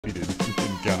He didn't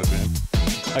count us in.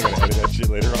 I gotta edit that shit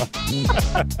later on.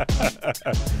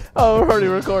 Oh, we're already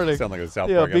recording. Sound like a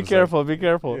South Yeah, Park be episode. careful, be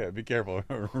careful. Yeah, be careful.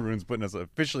 Haroon's putting us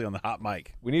officially on the hot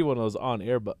mic. We need one of those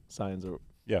on-air signs or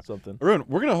something. Haroon,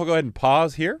 we're gonna go ahead and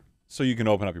pause here so you can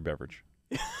open up your beverage.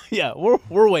 Yeah,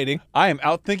 we're waiting. I am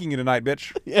out thinking you tonight,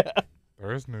 bitch. Yeah.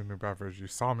 There is no new beverage. You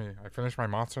saw me. I finished my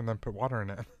monster and then put water in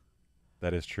it.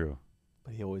 That is true.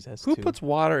 But he always has Who two. puts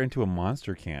water into a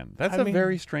Monster can? That's I mean,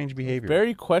 very strange behavior.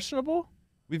 Very questionable.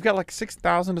 We've got like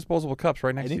 6,000 disposable cups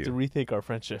right I next to need you. to rethink our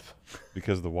friendship.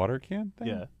 Because of the water can thing?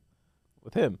 Yeah.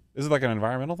 With him. Is it like an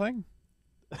environmental thing?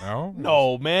 No?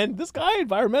 No, man. This guy,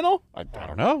 environmental? I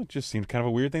don't know. It just seems kind of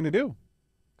a weird thing to do.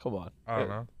 Come on. I don't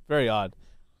know. Very odd.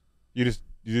 You do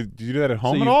you do that at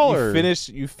home So at all? you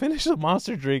or finish a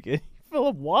monster drink and you fill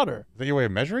up water. Is that your way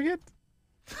of measuring it?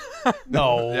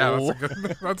 No. Yeah,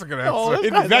 that's a good No, answer.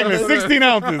 that's Exactly 16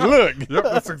 ounces. Look. Yep,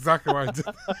 that's exactly what I did.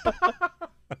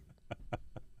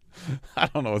 I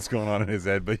don't know what's going on in his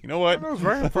head, but you know what? It was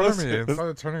right in front of me. Let's- Instead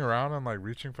of turning around and like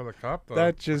reaching for the cup.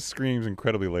 That just screams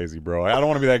incredibly lazy, bro. I don't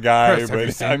want to be that guy, Chris, have you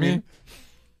but seen I mean, me?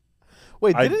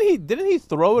 Wait, I- didn't he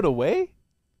throw it away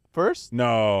first?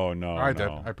 no. I did.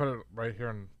 I put it right here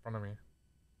in front of me.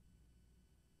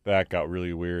 That got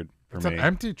really weird for It's me. an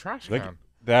empty trash Like- can.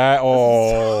 That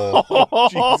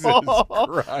Jesus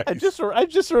Christ! I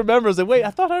just remember. I was like, wait, I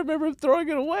thought I remember him throwing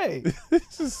it away.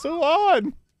 This is so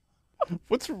odd.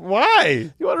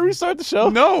 Why? You want to restart the show?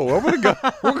 No,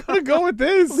 we're gonna go with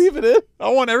this. Leave it in. I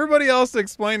want everybody else to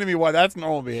explain to me why that's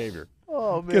normal behavior.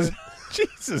 Oh man. Because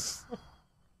Jesus,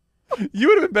 you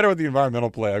would have been better with the environmental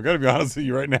play. I've got to be honest with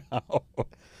you right now.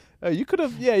 You could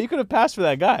have passed for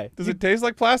that guy. Does it taste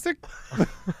like plastic?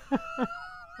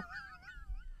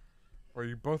 Well,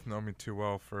 you both know me too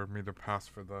well for me to pass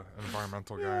for the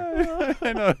environmental guy.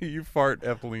 I know you fart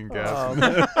ethylene gas.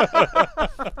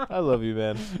 I love you,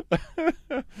 man.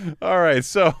 All right,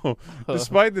 so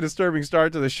despite the disturbing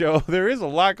start to the show, there is a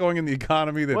lot going in the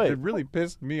economy that really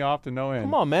pissed me off to no end.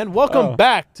 Come on, man. Welcome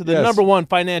back to the yes. #1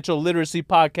 financial literacy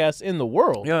podcast in the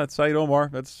world. Yeah, that's Said Omar.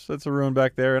 That's Haroon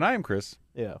back there, and I am Chris.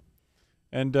 Yeah.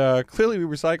 And clearly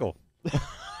we recycle.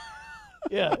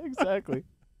 Yeah, exactly.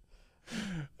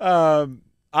 I'm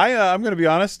going to be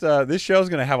honest. This show is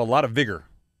going to have a lot of vigor,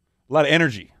 a lot of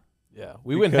energy. Yeah.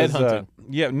 We went because,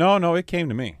 headhunting. No, it came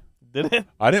to me. Did it?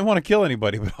 I didn't want to kill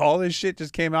anybody, but all this shit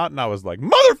just came out, and I was like,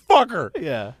 motherfucker!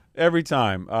 Yeah. Every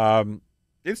time.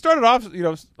 It started off,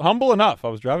 humble enough. I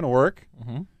was driving to work,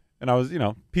 and I was,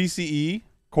 PCE,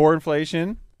 core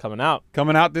inflation. Coming out.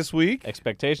 Coming out this week.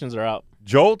 Expectations are out.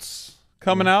 JOLTS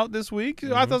coming out this week.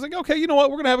 I was like, okay, you know what?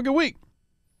 We're going to have a good week.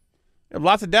 We have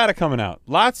lots of data coming out.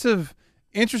 Lots of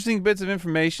interesting bits of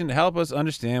information to help us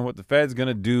understand what the Fed's going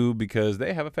to do because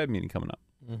they have a Fed meeting coming up.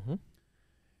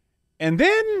 And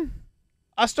then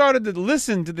I started to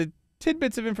listen to the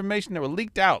tidbits of information that were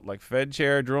leaked out, like Fed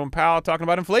Chair Jerome Powell talking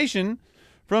about inflation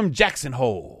from Jackson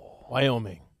Hole.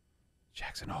 Wyoming.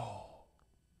 Jackson Hole.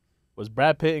 Was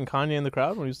Brad Pitt and Kanye in the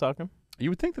crowd when he was talking? You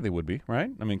would think that they would be, right?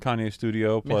 I mean, Kanye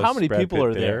studio I plus mean, how many Brad people Pitt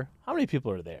are there? How many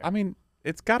people are there? I mean,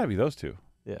 it's got to be those two.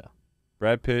 Yeah.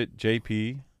 Brad Pitt,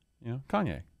 JP,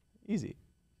 Kanye. Easy.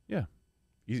 Yeah.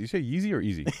 You say easy or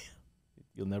easy?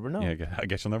 You'll never know. Yeah, I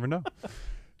guess you'll never know.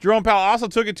 Jerome Powell also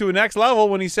took it to a next level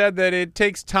when he said that it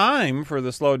takes time for the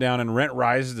slowdown in rent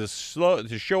rises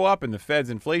to show up in the Fed's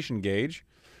inflation gauge.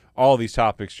 All these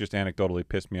topics just anecdotally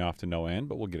pissed me off to no end,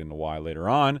 but we'll get into why later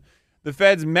on. The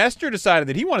Fed's Mester decided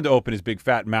that he wanted to open his big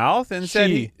fat mouth and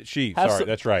said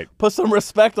that's right. Put some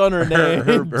respect on her name.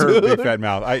 her dude. big fat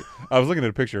mouth. I was looking at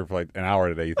a picture for like an hour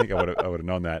today. You think I would have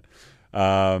known that.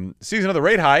 Sees another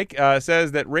rate hike,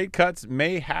 says that rate cuts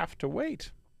may have to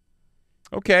wait.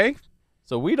 Okay.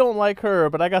 So we don't like her,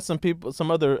 but I got some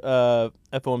other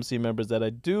FOMC members that I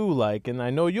do like, and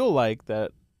I know you'll like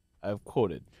that I've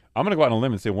quoted. I'm going to go out on a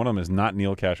limb and say one of them is not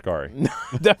Neil Kashkari.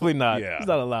 Definitely not. Yeah. He's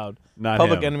not allowed. Not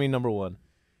Public him. enemy #1.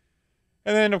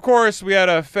 And then, of course, we had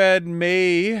a Fed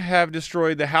may have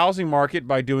destroyed the housing market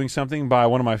by doing something by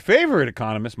one of my favorite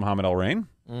economists, Mohamed El-Erian.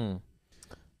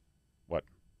 What?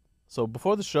 So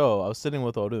before the show, I was sitting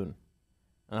with Haroon,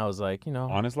 and I was like,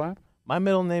 On his lap? my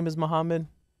middle name is Mohammed.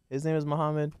 His name is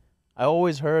Mohammed. I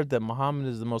always heard that Mohammed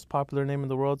is the most popular name in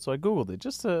the world, so I Googled it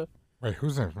just to... Wait,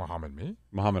 whose name's Mohammed? Me?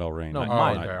 Mohamed El-Erian. No, Not-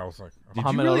 mine. Okay, I was like, Did you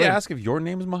Mohamed really El-Erian. ask if your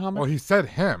name is Mohammed? well, he said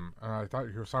him, and I thought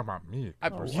he was talking about me.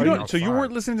 So you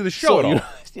weren't listening to the show So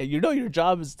at all? your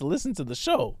job is to listen to the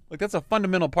show. Like, that's a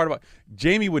fundamental part about...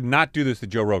 Jamie would not do this to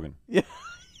Joe Rogan. Yeah.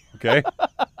 Okay?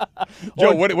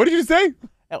 Joe, what did you say?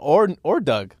 Or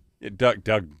Doug. Yeah, Doug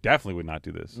definitely would not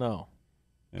do this. No.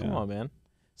 Yeah. Come on, man.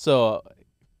 So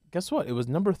guess what? It was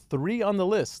number 3 on the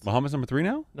list. Mohammed's number 3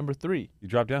 now? Number 3. You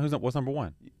dropped down? What's number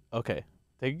 1? Okay.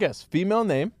 Take a guess. Female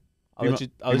name. I'll let you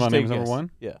female take name a is guess. number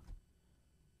 1? Yeah.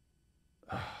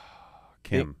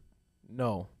 Kim.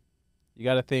 No. You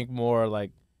got to think more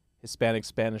like Hispanic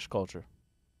Spanish culture.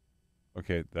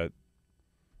 Okay, that.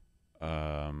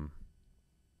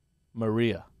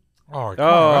 Maria. Oh, come on, let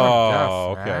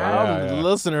Oh, him guess, okay. man. Yeah. The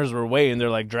listeners were waiting. They're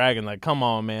like dragging, like, come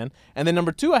on, man. And then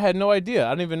number 2, I had no idea. I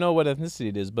don't even know what ethnicity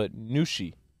it is, but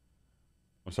Nushi.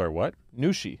 I'm sorry, what?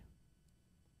 Nushi.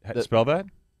 Spell that?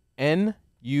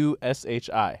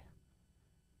 Nushi.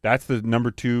 That's the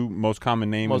number 2 most common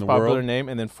name Most in the popular world? name.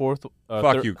 And then 4th.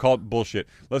 Fuck you. Call it bullshit.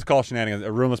 Let's call shenanigans.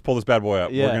 Haroon, let's pull this bad boy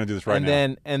up. Yeah. We're going to do this right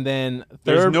now. And then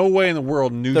There's third, no way in the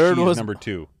world Nushi is number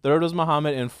 2. third was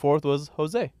Muhammad, and 4th was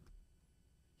Jose.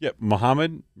 Yep,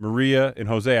 Muhammad, Maria, and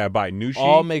Jose. I buy Nushi.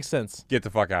 All makes sense. Get the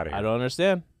fuck out of here. I don't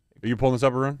understand. Are you pulling this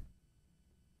up, Haroon?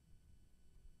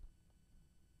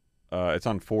 It's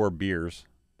on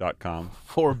 4beers.com.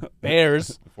 4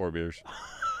 bears. 4 beers.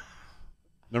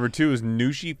 Number 2 is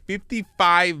Nushi.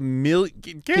 55 million.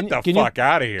 Get the fuck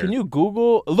out of here. Can you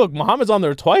Google? Look, Muhammad's on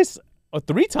there twice or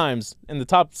 3 times in the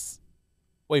top.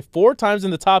 Wait, 4 times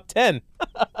in the top 10.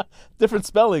 Different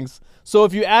spellings. So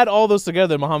if you add all those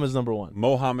together, Muhammad's number 1.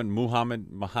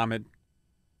 Muhammad.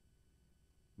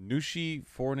 Nushi,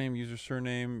 forename, user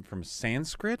surname from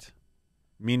Sanskrit,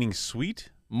 meaning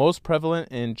sweet. Most prevalent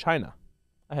in China.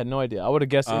 I had no idea. I would have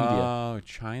guessed India. Oh,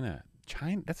 China.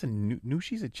 That's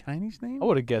Nushi's a Chinese name? I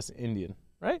would have guessed Indian,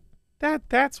 right?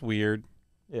 That's weird.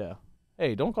 Yeah.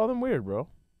 Hey, don't call them weird, bro.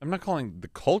 I'm not calling the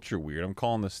culture weird. I'm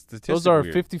calling the statistics Those are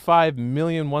weird. 55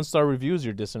 million 1-star reviews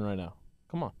you're dissing right now.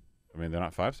 Come on. I mean, they're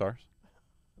not 5 stars.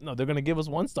 No, they're going to give us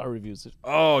 1-star reviews.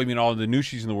 Oh, you mean all the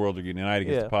Nushis in the world are getting united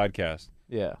against the podcast?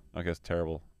 Yeah. Okay, that's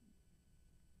terrible.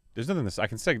 There's nothing I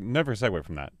can never segue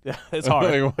from that. Yeah, it's hard.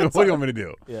 What do you want me to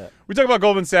do? Yeah. We talk about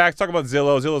Goldman Sachs, talk about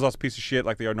Zillow. Zillow's also a piece of shit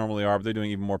like they normally are, but they're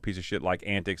doing even more piece of shit like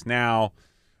antics now.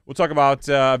 We'll talk about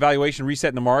valuation reset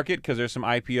in the market because there's some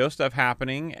IPO stuff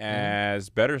happening as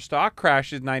better stock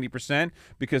crashes 90%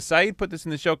 because Saeed put this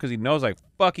in the show because he knows I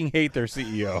fucking hate their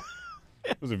CEO.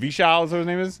 Was it Vishal? Is that what his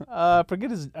name is? I forget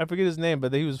his name,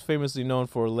 but he was famously known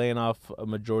for laying off a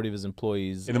majority of his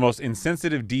employees In the most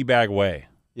insensitive D-bag way.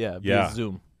 via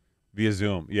Zoom. Via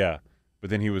Zoom, yeah.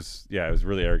 But then it was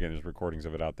really arrogant. There's recordings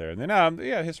of it out there. And then,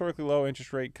 historically low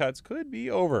interest rate cuts could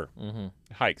be over. Mm-hmm.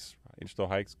 Hikes. Interest rate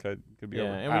hikes could be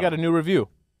over. And we got a new review.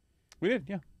 We did,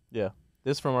 yeah. Yeah.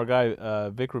 This from our guy,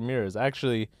 Vic Ramirez.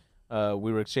 Actually,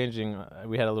 we were exchanging,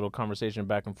 we had a little conversation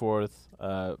back and forth,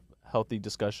 healthy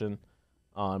discussion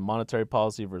on monetary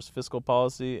policy versus fiscal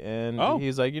policy. And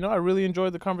he's like, I really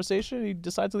enjoyed the conversation. He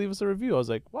decided to leave us a review. I was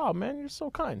like, wow, man, you're so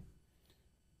kind.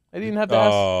 I didn't have to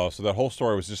ask. Oh, so that whole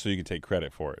story was just so you could take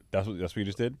credit for it. That's what you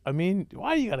just did? I mean,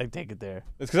 why do you got to take it there?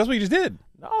 It's because that's what you just did.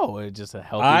 No, it's just a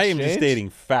healthy I exchange. am just stating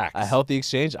facts. A healthy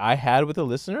exchange I had with a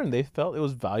listener, and they felt it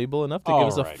was valuable enough to give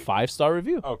us a 5-star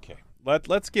review. Okay.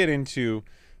 Let's get into...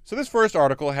 So this first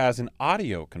article has an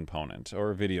audio component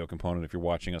or a video component if you're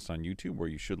watching us on YouTube, where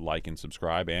you should like and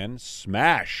subscribe and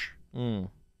smash the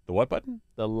what button?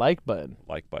 The like button.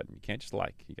 Like button. You can't just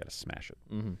like. You got to smash it.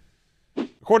 Mm-hmm.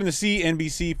 According to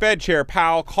CNBC, Fed Chair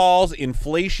Powell calls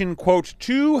inflation, quote,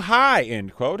 too high,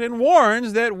 end quote, and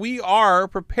warns that we are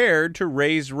prepared to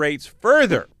raise rates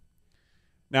further.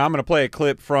 Now, I'm going to play a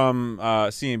clip from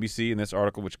CNBC in this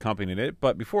article which accompanied it,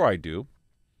 but before I do,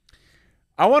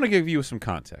 I want to give you some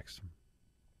context.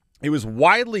 It was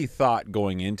widely thought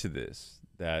going into this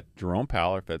that Jerome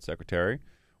Powell, our Fed Secretary,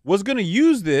 was going to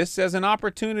use this as an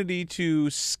opportunity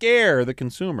to scare the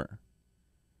consumer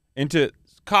into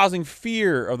causing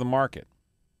fear of the market,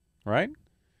 right?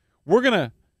 We're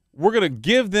gonna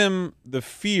give them the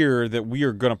fear that we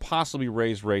are going to possibly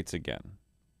raise rates again.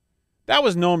 That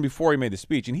was known before he made the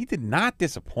speech, and he did not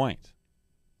disappoint.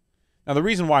 Now, the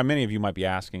reason why many of you might be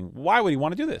asking, why would he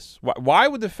want to do this? Why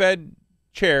would the Fed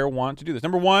chair want to do this?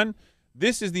 Number one,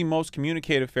 this is the most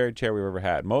communicative Fed chair we've ever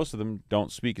had. Most of them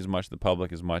don't speak as much to the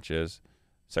public as much as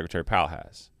Secretary Powell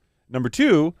has. Number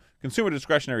two, consumer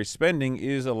discretionary spending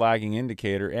is a lagging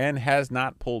indicator and has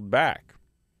not pulled back.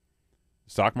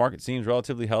 The stock market seems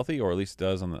relatively healthy, or at least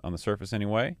does on the surface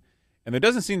anyway. And there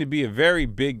doesn't seem to be a very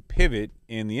big pivot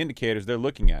in the indicators they're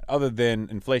looking at, other than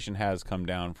inflation has come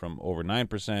down from over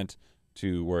 9%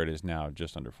 to where it is now,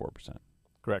 just under 4%.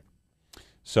 Correct.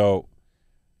 So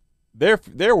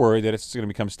they're worried that it's going to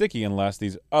become sticky unless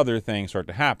these other things start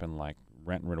to happen, like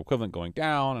rent and rent equivalent going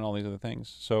down and all these other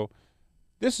things. So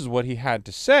this is what he had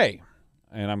to say.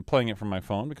 And I'm playing it from my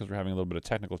phone because we're having a little bit of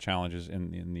technical challenges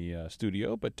in the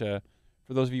studio. But for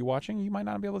those of you watching, you might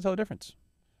not be able to tell the difference.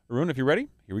 Haroon, if you're ready,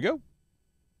 here we go.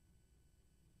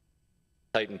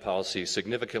 Tightened policy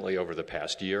significantly over the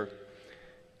past year.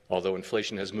 Although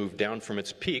inflation has moved down from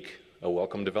its peak, a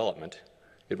welcome development,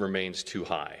 it remains too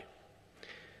high.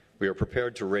 We are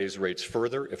prepared to raise rates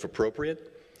further if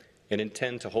appropriate and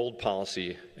intend to hold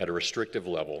policy at a restrictive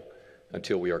level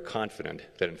until we are confident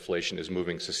that inflation is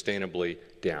moving sustainably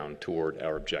down toward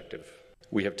our objective.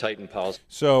 We have tightened policy.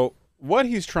 So what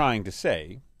he's trying to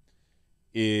say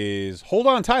is, hold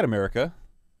on tight, America.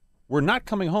 We're not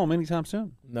coming home anytime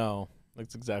soon. No,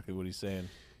 that's exactly what he's saying.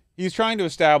 He's trying to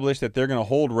establish that they're going to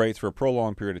hold rates for a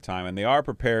prolonged period of time, and they are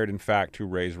prepared, in fact, to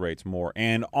raise rates more.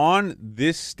 And on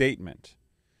this statement,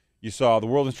 you saw the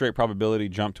world interest rate probability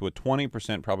jump to a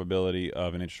 20% probability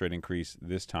of an interest rate increase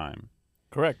this time.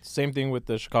 Correct. Same thing with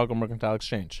the Chicago Mercantile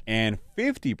Exchange. And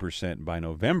 50% by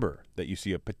November that you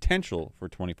see a potential for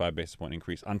 25 basis point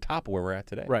increase on top of where we're at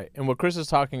today. Right. And what Chris is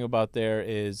talking about there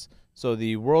is, so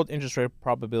the World Interest Rate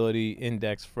Probability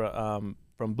Index from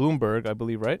Bloomberg, I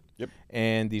believe, right? Yep.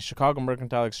 And the Chicago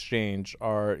Mercantile Exchange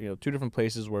are, two different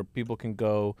places where people can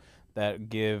go that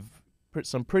give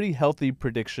some pretty healthy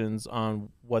predictions on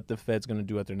what the Fed's going to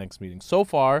do at their next meeting. So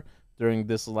far, during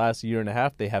this last year and a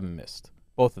half, they haven't missed.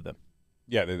 Both of them.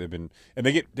 Yeah, they've been, and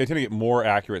they tend to get more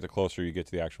accurate the closer you get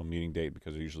to the actual meeting date,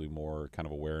 because there's usually more kind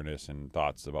of awareness and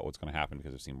thoughts about what's going to happen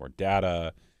because they've seen more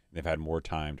data. They've had more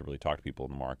time to really talk to people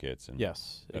in the markets. And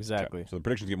yes, exactly. So the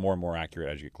predictions get more and more accurate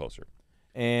as you get closer.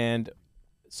 And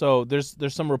so there's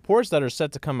some reports that are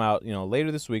set to come out,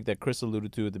 later this week that Chris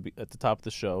alluded to at the top of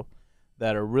the show,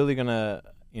 that are really gonna,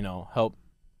 help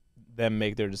them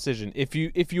make their decision. If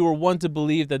you were one to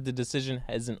believe that the decision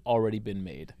hasn't already been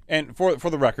made. And for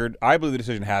the record, I believe the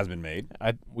decision has been made.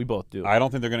 We both do. I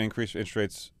don't think they're going to increase interest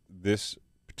rates this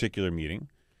particular meeting.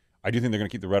 I do think they're going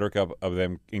to keep the rhetoric up of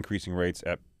them increasing rates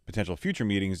at potential future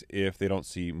meetings if they don't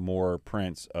see more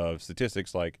prints of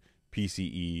statistics like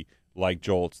PCE, like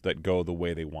JOLTS, that go the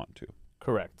way they want to.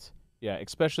 Correct. Yeah,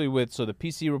 especially with the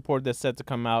PCE report that's set to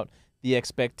come out. The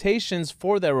expectations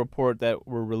for that report that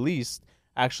were released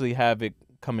actually have it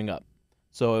coming up.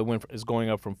 So is going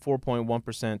up from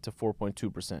 4.1% to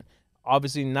 4.2%.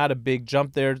 Obviously not a big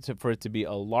jump there for it to be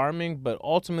alarming, but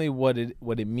ultimately what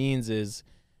it means is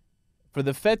for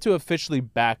the Fed to officially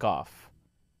back off,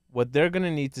 what they're going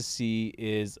to need to see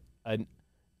is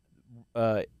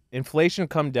inflation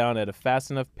come down at a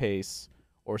fast enough pace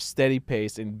or steady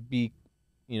pace and be,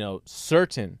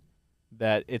 certain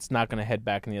that it's not going to head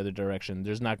back in the other direction.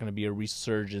 There's not going to be a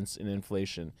resurgence in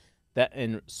inflation.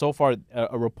 And so far,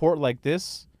 a report like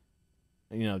this,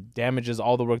 damages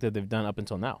all the work that they've done up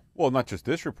until now. Well, not just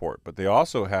this report, but they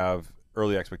also have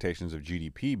early expectations of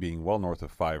GDP being well north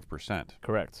of 5%.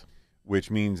 Correct.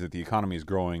 Which means that the economy is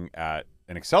growing at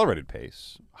an accelerated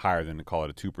pace, higher than, call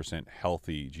it, a 2%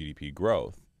 healthy GDP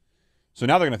growth. So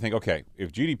now they're going to think, okay,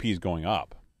 if GDP is going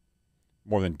up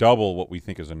more than double what we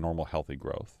think is a normal healthy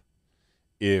growth,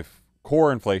 if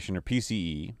core inflation, or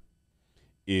PCE,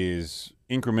 is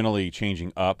incrementally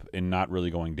changing up and not really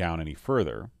going down any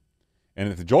further, and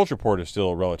if the JOLTS report is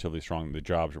still relatively strong, the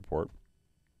jobs report,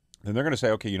 then they're going to say,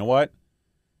 okay, you know what?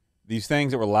 These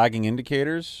things that were lagging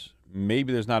indicators,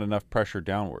 maybe there's not enough pressure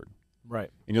downward. Right.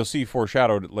 And you'll see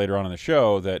foreshadowed later on in the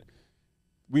show that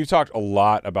we've talked a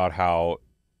lot about how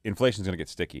inflation is going to get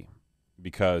sticky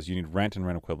because you need rent and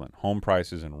rent equivalent, home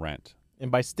prices and rent.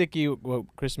 And by sticky, what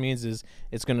Chris means is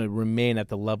it's going to remain at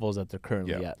the levels that they're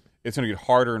currently at. It's going to get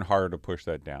harder and harder to push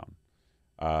that down.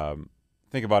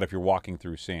 Think about if you're walking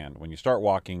through sand. When you start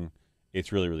walking,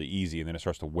 it's really, really easy, and then it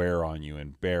starts to wear on you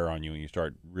and bear on you, and you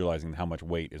start realizing how much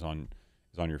weight is on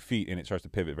your feet, and it starts to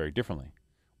pivot very differently.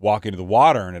 Walk into the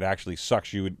water, and it actually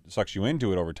sucks you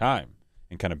into it over time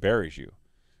and kind of buries you.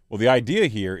 Well, the idea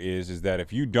here is that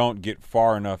if you don't get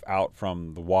far enough out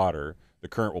from the water, the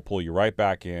current will pull you right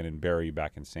back in and bury you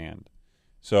back in sand.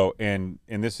 So, and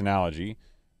in this analogy,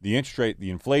 the interest rate,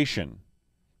 the inflation,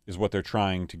 is what they're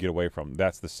trying to get away from.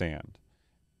 That's the sand.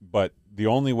 But the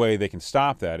only way they can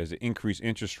stop that is to increase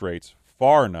interest rates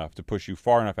far enough to push you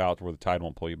far enough out to where the tide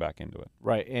won't pull you back into it.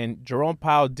 Right. And Jerome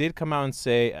Powell did come out and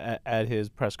say at his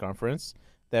press conference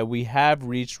that we have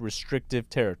reached restrictive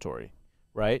territory,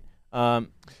 right? Yeah,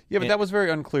 but that was very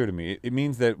unclear to me. It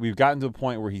means that we've gotten to a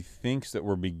point where he thinks that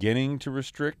we're beginning to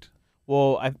restrict.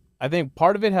 Well, I think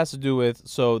part of it has to do with,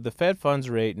 so the Fed funds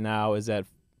rate now is at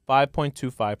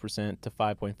 5.25% to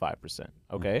 5.5%,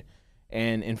 okay? Mm-hmm.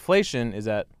 And inflation is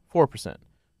at 4%.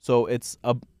 So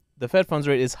the Fed funds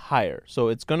rate is higher. So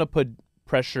it's going to put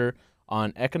pressure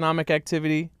on economic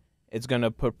activity. It's going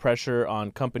to put pressure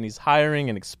on companies hiring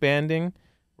and expanding,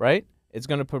 right? It's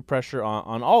going to put pressure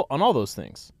on all those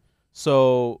things.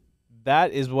 So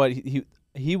that is what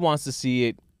he wants to see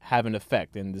it have an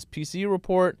effect. And this PCE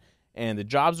report and the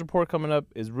jobs report coming up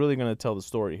is really going to tell the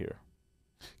story here.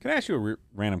 Can I ask you a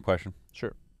random question?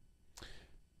 Sure.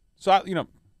 So,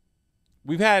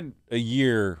 we've had a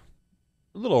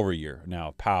little over a year now,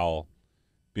 of Powell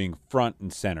being front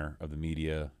and center of the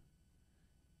media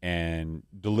and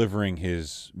delivering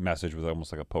his message with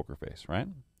almost like a poker face, right?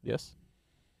 Yes.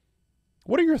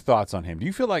 What are your thoughts on him? Do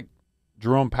you feel like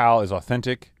Jerome Powell is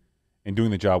authentic and doing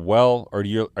the job well, or do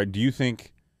you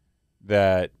think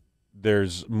that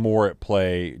there's more at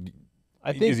play?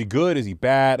 Is he good? Is he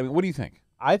bad? I mean, what do you think?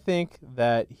 I think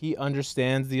that he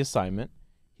understands the assignment.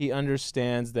 He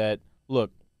understands that,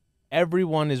 look,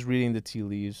 everyone is reading the tea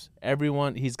leaves.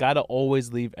 He's got to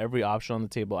always leave every option on the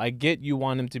table. I get you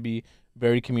want him to be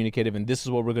very communicative, and this is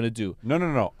what we're going to do.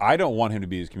 No. I don't want him to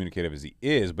be as communicative as he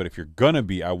is, but if you're going to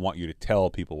be, I want you to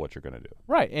tell people what you're going to do.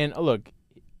 Right. And look,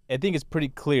 I think it's pretty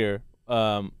clear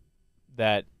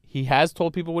that he has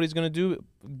told people what he's going to do,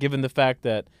 given the fact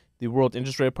that the world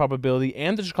interest rate probability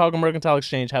and the Chicago Mercantile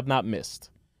Exchange have not missed.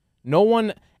 No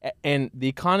one, and the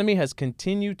economy has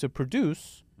continued to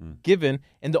produce,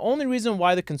 and the only reason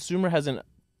why the consumer hasn't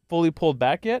fully pulled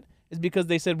back yet is because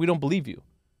they said, we don't believe you.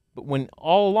 But when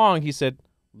all along he said,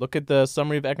 look at the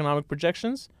summary of economic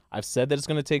projections. I've said that it's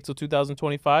going to take till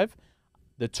 2025.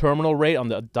 The terminal rate on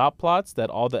the dot plots that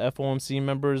all the FOMC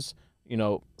members,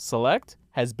 select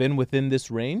has been within this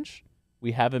range.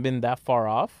 We haven't been that far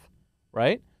off,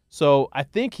 right? So I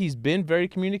think he's been very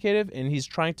communicative, and he's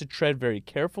trying to tread very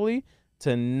carefully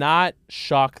to not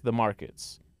shock the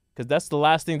markets, because that's the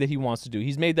last thing that he wants to do.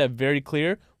 He's made that very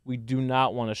clear. We do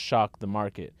not want to shock the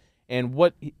market. And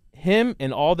what him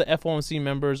and all the FOMC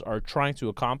members are trying to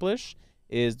accomplish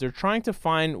is they're trying to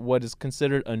find what is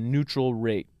considered a neutral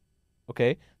rate,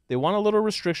 okay? They want a little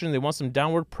restriction. They want some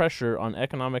downward pressure on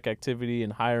economic activity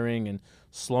and hiring and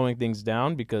slowing things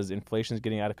down because inflation is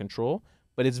getting out of control.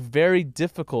 But it's very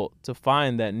difficult to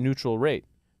find that neutral rate,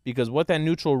 because what that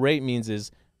neutral rate means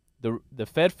is the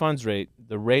Fed funds rate,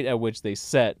 the rate at which they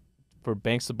set for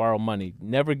banks to borrow money,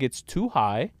 never gets too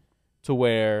high to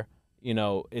where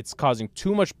it's causing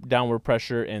too much downward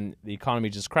pressure and the economy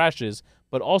just crashes,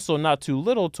 but also not too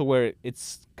little to where it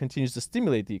continues to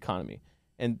stimulate the economy.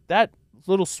 And that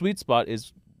little sweet spot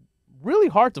is really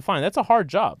hard to find. That's a hard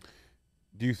job.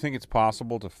 Do you think it's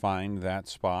possible to find that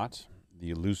spot,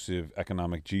 the elusive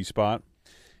economic G spot,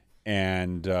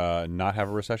 and not have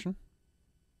a recession?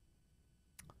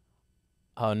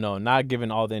 No, not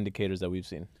given all the indicators that we've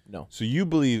seen. No. So you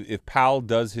believe if Powell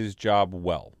does his job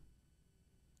well,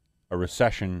 a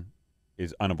recession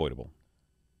is unavoidable?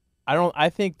 I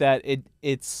think that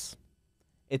it's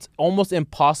almost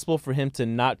impossible for him to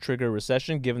not trigger a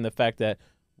recession, given the fact that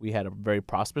we had a very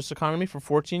prosperous economy for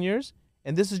 14 years,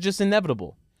 and this is just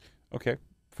inevitable. Okay.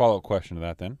 Follow-up question to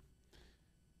that then.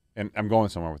 And I'm going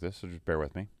somewhere with this, so just bear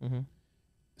with me. Mm-hmm.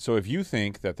 So if you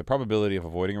think that the probability of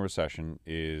avoiding a recession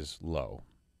is low,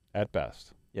 at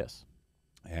best, yes,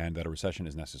 and that a recession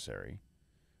is necessary,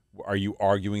 are you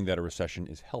arguing that a recession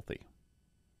is healthy?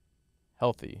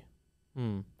 Healthy.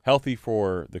 Healthy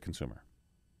for the consumer.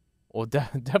 Well,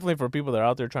 definitely for people that are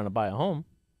out there trying to buy a home.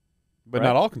 But right?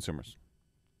 not all consumers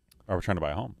are trying to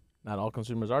buy a home. Not all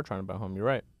consumers are trying to buy a home. You're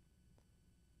right.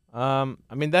 I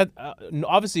mean, that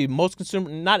obviously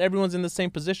not everyone's in the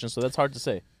same position, so that's hard to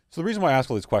say. So the reason why I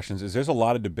ask all these questions is there's a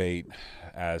lot of debate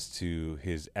as to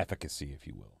his efficacy, if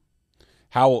you will.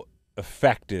 How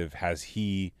effective has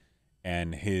he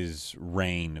and his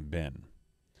reign been?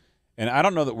 And I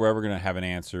don't know that we're ever going to have an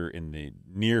answer in the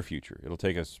near future. It'll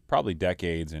take us probably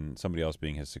decades and somebody else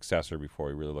being his successor before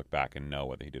we really look back and know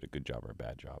whether he did a good job or a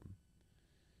bad job.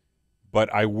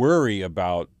 But I worry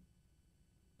about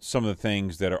some of the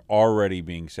things that are already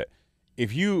being said.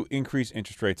 If you increase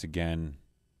interest rates again,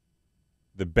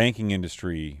 the banking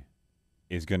industry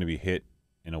is going to be hit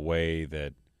in a way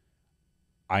that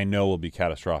I know will be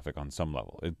catastrophic on some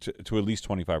level, to at least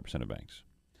 25% of banks.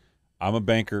 I'm a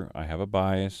banker. I have a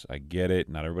bias. I get it.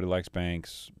 Not everybody likes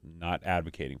banks. Not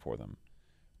advocating for them.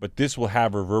 But this will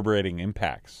have reverberating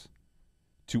impacts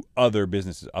to other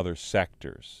businesses, other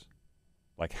sectors,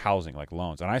 like housing, like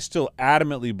loans. And I still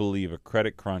adamantly believe a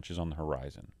credit crunch is on the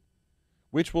horizon,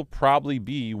 which will probably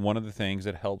be one of the things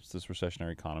that helps this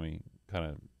recessionary economy kind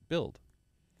of build.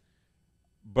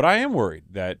 But I am worried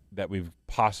that we've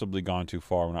possibly gone too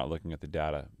far. We're not looking at the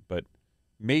data. But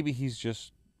maybe he's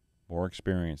just more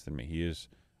experienced than me. He is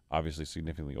obviously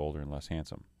significantly older and less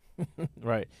handsome.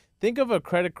 Right. Think of a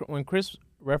credit when Chris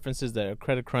references that a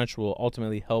credit crunch will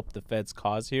ultimately help the Fed's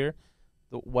cause here.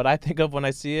 What I think of when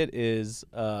I see it is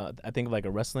I think of like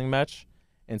a wrestling match,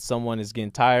 and someone is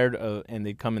getting tired and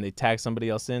they come and they tag somebody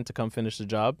else in to come finish the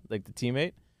job, like the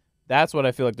teammate. That's what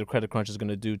I feel like the credit crunch is going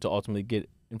to do to ultimately get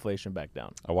inflation back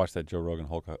down. I watched that Joe Rogan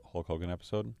Hulk Hogan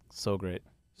episode. So great.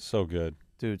 So good.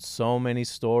 Dude, so many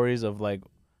stories of like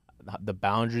the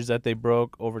boundaries that they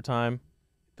broke over time.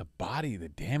 The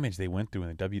damage they went through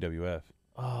in the WWF.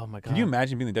 Oh my God. Can you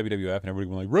imagine being in the WWF and everybody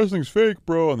going like, wrestling's fake,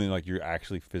 bro? And then like you're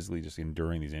actually physically just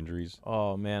enduring these injuries.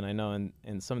 Oh man, I know.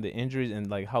 And some of the injuries and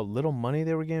like how little money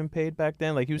they were getting paid back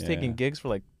then. Like he was taking gigs for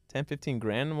like 10, 15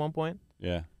 grand at one point.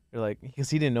 Yeah. You're like, because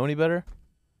he didn't know any better?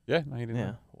 Yeah, no, he didn't.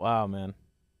 Yeah. Wow, man.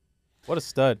 What a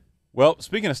stud. Well,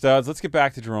 speaking of studs, let's get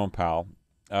back to Jerome Powell.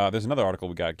 There's another article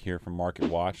we got here from Market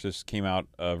Watch. This came out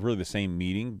of really the same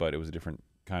meeting, but it was a different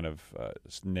kind of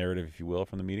narrative, if you will,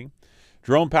 from the meeting.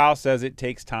 Jerome Powell says it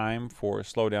takes time for a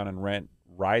slowdown in rent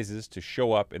rises to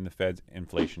show up in the Fed's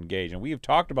inflation gauge. And we have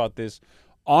talked about this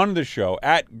on the show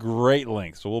at great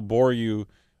length, so we'll bore you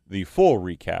the full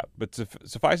recap. But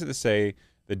suffice it to say,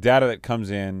 the data that comes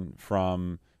in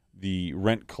from the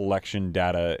rent collection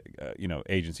data,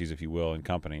 agencies, if you will, and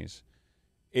companies,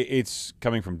 it's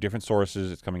coming from different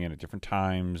sources. It's coming in at different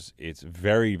times. It's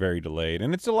very, very delayed,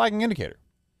 and it's a lagging indicator.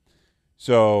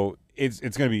 So it's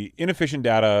going to be inefficient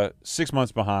data, 6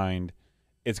 months behind.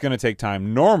 It's going to take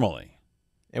time normally.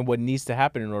 And what needs to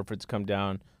happen in order for it to come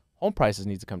down, home prices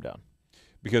need to come down.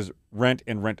 Because rent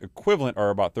and rent equivalent are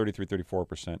about 33,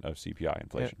 34% of CPI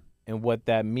inflation. And what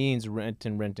that means, rent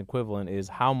and rent equivalent, is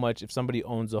how much, if somebody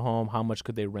owns a home, how much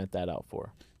could they rent that out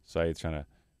for? Saeed's trying to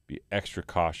be extra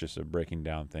cautious of breaking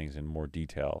down things in more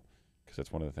detail because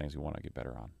that's one of the things we want to get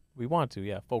better on. We want to,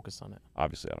 yeah. Focus on it.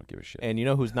 Obviously, I don't give a shit. And you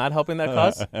know who's not helping that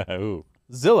cause? Who?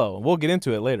 Zillow. We'll get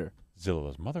into it later. Zillow,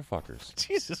 those motherfuckers.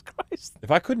 Jesus Christ.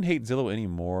 If I couldn't hate Zillow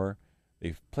anymore,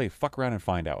 they play fuck around and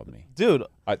find out with me. Dude.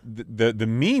 The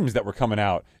memes that were coming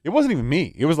out, it wasn't even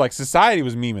me. It was like society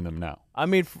was memeing them now. I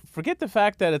mean, forget the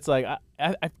fact that it's like,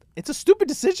 it's a stupid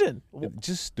decision.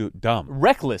 Just dumb.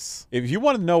 Reckless. If you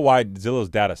want to know why Zillow's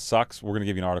data sucks, we're going to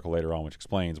give you an article later on which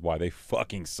explains why they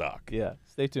fucking suck. Yeah,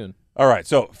 stay tuned. All right,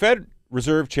 so Fed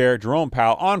Reserve Chair Jerome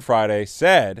Powell on Friday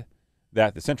said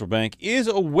that the central bank is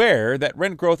aware that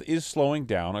rent growth is slowing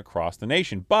down across the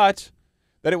nation, but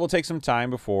that it will take some time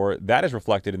before that is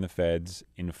reflected in the Fed's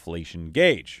inflation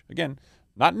gauge. Again,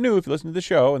 not new if you listen to the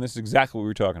show, and this is exactly what we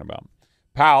were talking about.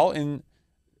 Powell, in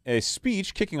a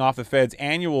speech kicking off the Fed's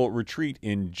annual retreat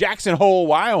in Jackson Hole,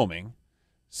 Wyoming,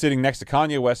 sitting next to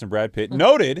Kanye West and Brad Pitt,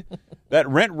 noted that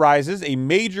rent rises, a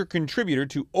major contributor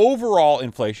to overall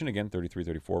inflation, again, 33,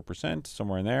 34%,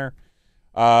 somewhere in there,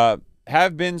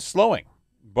 have been slowing.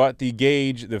 But the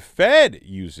gauge the Fed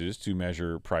uses to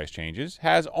measure price changes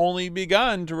has only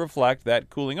begun to reflect that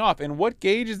cooling off. And what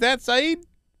gauge is that, Saeed?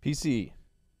 PCE.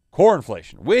 Core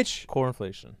inflation, which core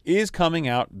inflation is coming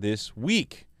out this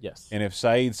week. Yes. And if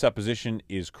Saeed's supposition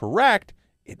is correct,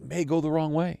 it may go the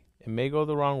wrong way. It may go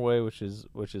the wrong way, which is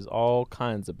all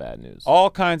kinds of bad news.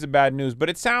 All kinds of bad news. But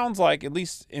it sounds like, at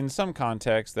least in some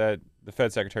context, that the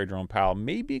Fed Secretary Jerome Powell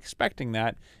may be expecting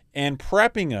that and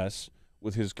prepping us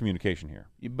with his communication here.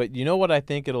 But you know what I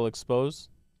think it'll expose?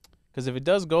 Because if it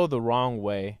does go the wrong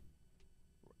way,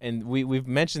 and we've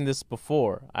mentioned this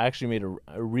before. I actually made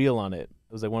a reel on it.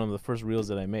 It was like one of the first reels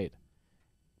that I made.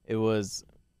 It was,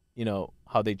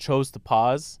 how they chose to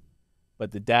pause,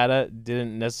 but the data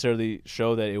didn't necessarily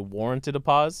show that it warranted a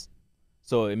pause.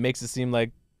 So it makes it seem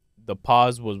like the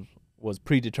pause was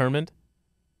predetermined,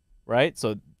 right?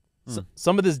 So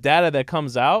some of this data that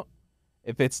comes out,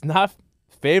 if it's not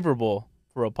favorable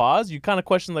for a pause, you kind of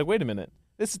question, like, wait a minute,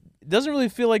 this doesn't really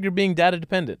feel like you're being data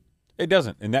dependent. It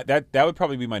doesn't. And that would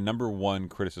probably be my number one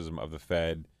criticism of the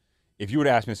Fed. If you would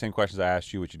ask me the same questions I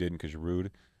asked you, which you didn't because you're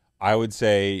rude, I would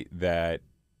say that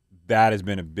has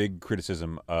been a big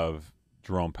criticism of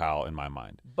Jerome Powell in my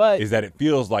mind. But is that it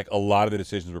feels like a lot of the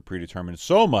decisions were predetermined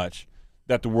so much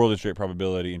that the World Interest Rate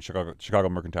Probability and Chicago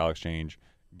Mercantile Exchange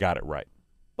got it right.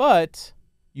 But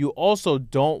you also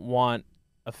don't want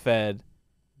a Fed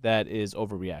that is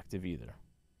overreactive either.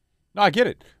 No, I get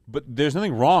it. But there's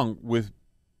nothing wrong with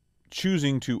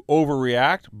choosing to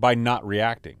overreact by not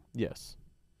reacting. Yes.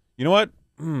 You know what?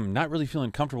 Not really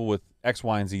feeling comfortable with X,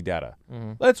 Y, and Z data.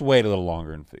 Mm-hmm. Let's wait a little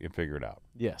longer and figure it out.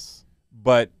 Yes.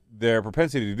 But their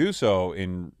propensity to do so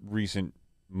in recent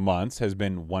months has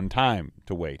been one time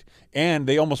to wait. And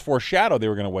they almost foreshadowed they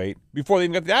were going to wait before they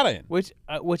even got the data in. Which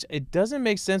it doesn't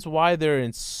make sense why they're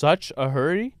in such a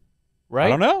hurry, right? I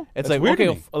don't know. It's That's like, weird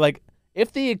okay, like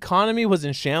if the economy was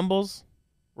in shambles,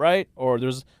 right, or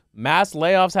there's mass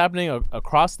layoffs happening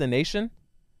across the nation,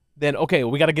 then okay,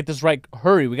 we got to get this right.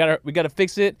 Hurry, we got to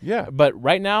fix it. Yeah. But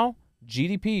right now,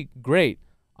 GDP great,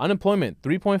 unemployment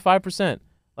 3.5%,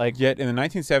 Like, Yet in the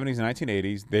 1970s and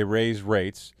 1980s, they raised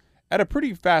rates at a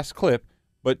pretty fast clip,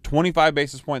 but 25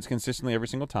 basis points consistently every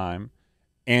single time,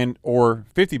 or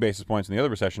 50 basis points in the other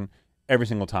recession every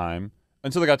single time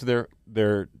until they got to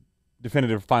their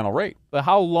definitive final rate. but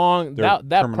how long Their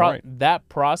terminal rate. that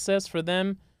process for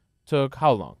them took?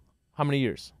 How long? How many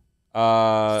years?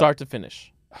 Start Start to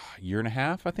finish. a year and a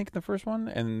half, I think, in the first one,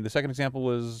 and the second example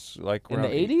was like In the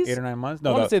around 80s? 8 or 9 months. I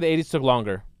No, want the to say the 80s took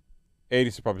longer.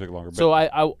 80s probably took longer. But,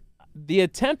 So the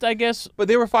attempt, I guess. but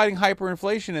they were fighting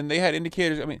hyperinflation, and they had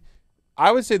indicators. I mean,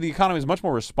 I would say the economy is much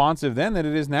more responsive then than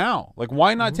it is now. Like,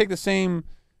 why not take the same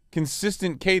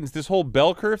consistent cadence? This whole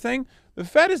bell curve thing, the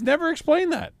Fed has never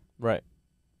explained that. Right.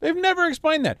 They've never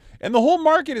explained that. And the whole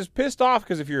market is pissed off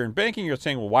because if you're in banking, you're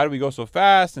saying, well, why do we go so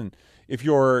fast? And if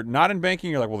you're not in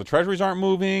banking, you're like, well, the treasuries aren't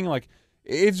moving. Like,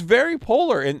 it's very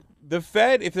polar. And the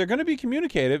Fed, if they're going to be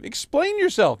communicative, explain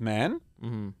yourself, man.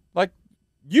 Mm-hmm. Like,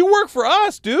 you work for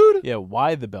us, dude. Yeah.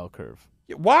 Why the bell curve?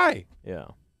 Why? Yeah.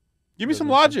 Give me some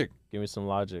logic. Give me some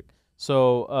logic.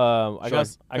 So I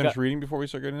Finish reading before we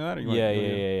start getting to that? Or you want Yeah, to go yeah,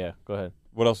 ahead? yeah. Go ahead.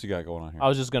 What else you got going on here? I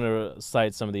was just gonna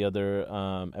cite some of the other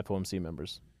FOMC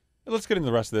members. Let's get into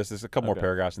the rest of this. There's a couple more Okay.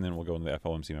 paragraphs, and then we'll go into the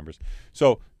FOMC members.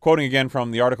 So, quoting again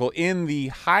from the article, in the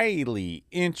highly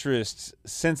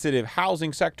interest-sensitive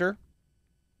housing sector,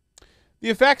 the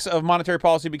effects of monetary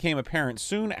policy became apparent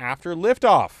soon after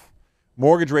liftoff.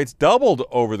 Mortgage rates doubled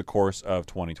over the course of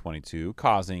 2022,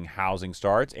 causing housing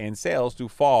starts and sales to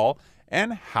fall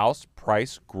and house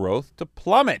price growth to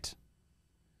plummet.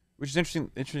 Which is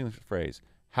interesting phrase.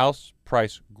 House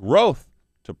price growth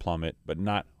to plummet, but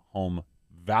not home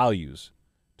values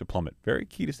to plummet. Very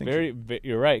key distinction.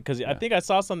 You're right, because I think I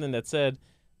saw something that said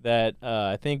that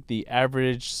I think the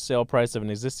average sale price of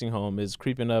an existing home is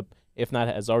creeping up, if not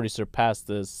has already surpassed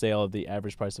the sale of the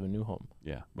average price of a new home.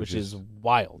 Yeah, which is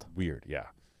wild. Weird, yeah.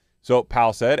 So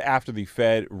Powell said after the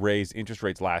Fed raised interest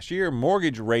rates last year,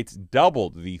 mortgage rates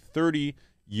doubled. The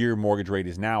 30-year mortgage rate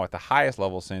is now at the highest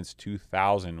level since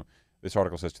 2000. This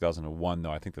article says 2001,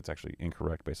 though. I think that's actually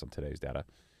incorrect based on today's data.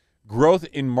 Growth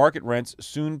in market rents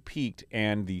soon peaked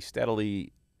and then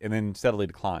steadily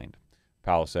declined.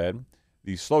 Powell said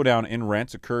the slowdown in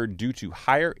rents occurred due to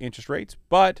higher interest rates,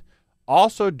 but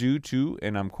also due to,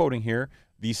 and I'm quoting here,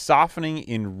 the softening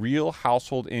in real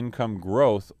household income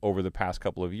growth over the past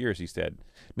couple of years, he said.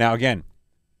 Now, again,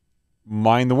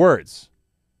 mind the words.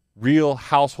 Real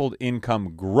household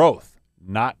income growth,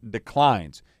 not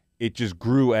declines. It just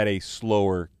grew at a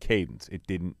slower cadence. It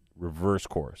didn't reverse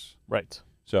course. Right.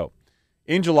 So,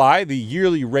 in July, the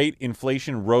yearly rate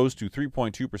inflation rose to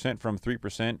 3.2% from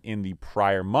 3% in the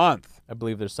prior month. I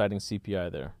believe they're citing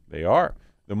CPI there. They are.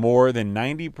 The more than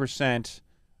 90%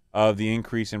 of the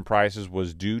increase in prices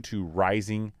was due to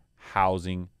rising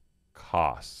housing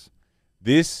costs.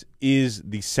 This is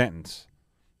the sentence.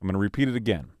 I'm going to repeat it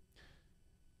again.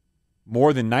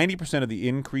 More than 90% of the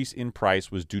increase in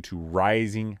price was due to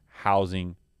rising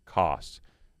housing costs.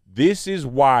 This is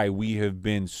why we have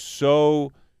been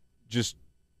so just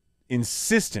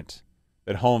insistent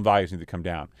that home values need to come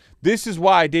down. This is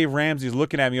why Dave Ramsey is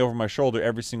looking at me over my shoulder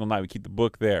every single night. We keep the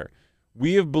book there.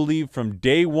 We have believed from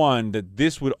day one that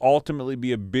this would ultimately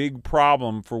be a big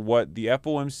problem for what the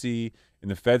FOMC and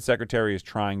the Fed Secretary is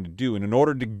trying to do. And in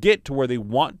order to get to where they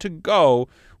want to go,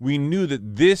 we knew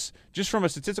that this, just from a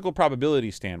statistical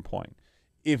probability standpoint,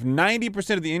 if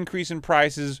 90% of the increase in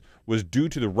prices was due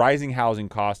to the rising housing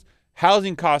costs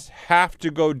have to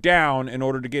go down in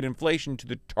order to get inflation to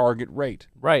the target rate.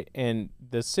 Right. And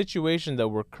the situation that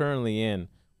we're currently in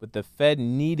with the Fed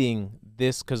needing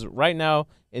this, because right now,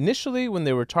 initially when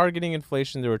they were targeting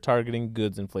inflation, they were targeting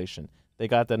goods inflation. They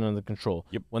got that under control.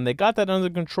 Yep. When they got that under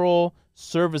control,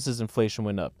 services inflation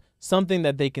went up. Something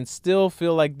that they can still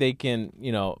feel like they can,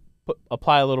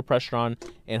 apply a little pressure on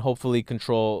and hopefully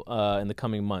control in the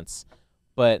coming months.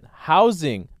 But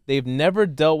housing, they've never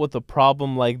dealt with a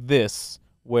problem like this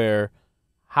where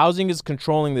housing is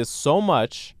controlling this so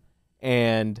much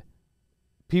and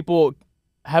people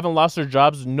haven't lost their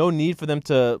jobs, no need for them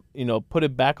to, put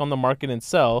it back on the market and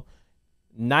sell.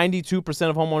 92%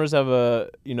 of homeowners have a,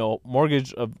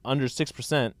 mortgage of under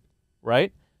 6%,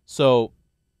 right? So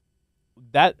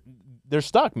that they're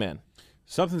stuck, man.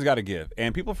 Something's got to give.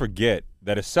 And people forget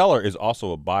that a seller is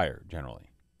also a buyer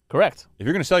generally. Correct. If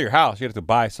you're going to sell your house, you have to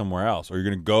buy somewhere else or you're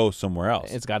going to go somewhere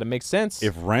else. It's got to make sense.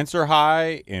 If rents are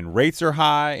high and rates are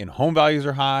high and home values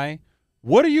are high,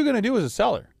 what are you going to do as a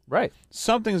seller? Right.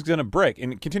 Something's going to break.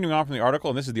 And continuing on from the article,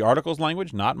 and this is the article's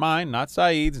language, not mine, not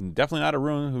Saeed's, and definitely not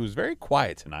Haroon, who's very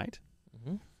quiet tonight.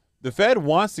 Mm-hmm. The Fed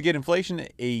wants to get inflation at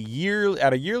a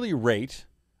yearly rate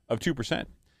of 2%.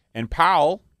 And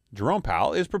Powell Jerome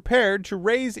Powell is prepared to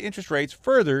raise interest rates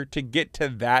further to get to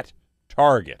that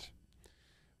target.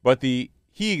 But he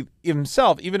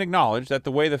himself even acknowledged that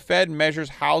the way the Fed measures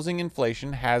housing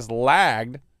inflation has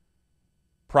lagged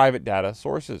private data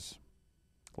sources.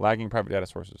 Lagging private data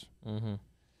sources. Mm-hmm.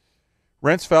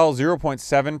 Rents fell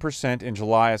 0.7% in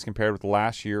July as compared with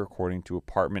last year, according to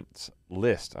Apartments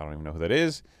List. I don't even know who that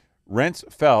is. Rents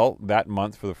fell that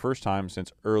month for the first time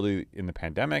since early in the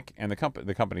pandemic, and the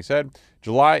company said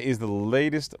July is the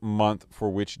latest month for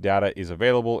which data is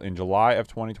available. In July of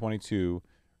 2022,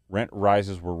 rent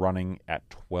rises were running at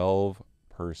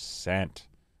 12%,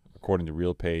 according to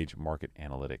RealPage Market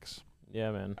Analytics.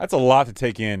 Yeah, man. That's a lot to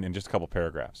take in just a couple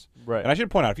paragraphs. Right. And I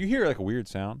should point out, if you hear like a weird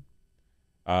sound,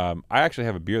 I actually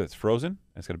have a beer that's frozen.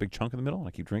 And it's got a big chunk in the middle, and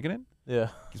I keep drinking it. Yeah.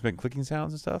 It's making clicking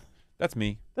sounds and stuff. That's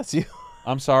me. That's you.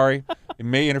 I'm sorry. It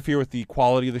may interfere with the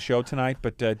quality of the show tonight,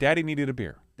 but Daddy needed a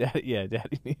beer.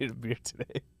 Daddy needed a beer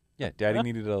today. Yeah, Daddy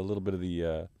needed a little bit of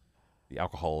the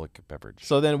alcoholic beverage.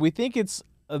 So then we think it's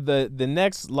the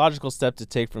next logical step to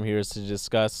take from here is to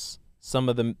discuss some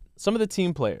of the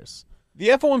team players. The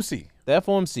FOMC. The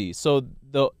FOMC. So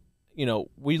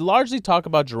we largely talk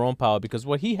about Jerome Powell because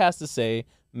what he has to say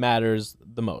matters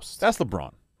the most. That's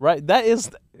LeBron. Right? That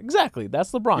is exactly.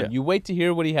 That's LeBron. Yeah. You wait to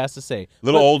hear what he has to say. A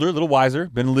little older, a little wiser,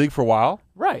 been in the league for a while.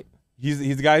 Right. He's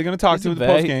the guy you're going to talk He's to at the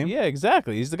vet. post game. Yeah,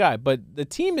 exactly. He's the guy. But the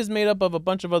team is made up of a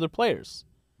bunch of other players.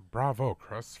 Bravo,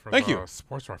 Chris, for Thank the you.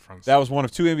 sports reference. That was one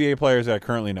of two NBA players that I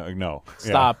currently know.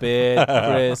 Stop it,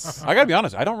 Chris. I got to be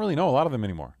honest. I don't really know a lot of them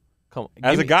anymore. Come on.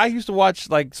 As a guy who used to watch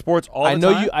like sports all the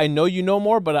time. I know you know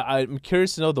more, but I'm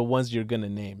curious to know the ones you're gonna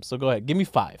name. So go ahead. Give me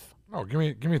 5. No, give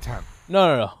me 10.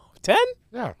 No. 10?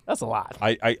 Yeah. That's a lot.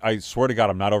 I swear to God,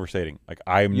 I'm not overstating. Like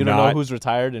You don't know who's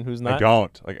retired and who's not? I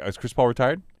don't. Like, is Chris Paul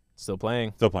retired? Still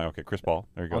playing. Still playing. Okay, Chris Paul.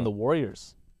 There you go. On the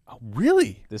Warriors Oh,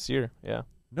 really? this year. Yeah.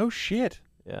 No shit.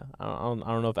 Yeah. I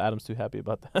don't know if Adam's too happy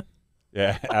about that.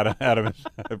 Yeah, Adam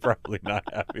is probably not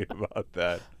happy about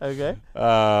that. Okay.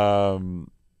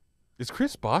 Is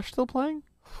Chris Bosh still playing?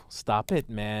 Stop it,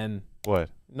 man. What?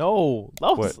 No.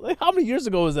 That was, like, how many years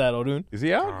ago was that, Odun? Is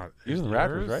he out? God, He was in the 8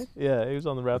 Raptors, years? right? Yeah, he was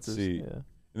on the Raptors. Let's see. Yeah.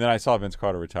 And then I saw Vince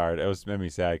Carter retired. It made me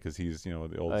sad because he's, the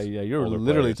old. Yeah, you're older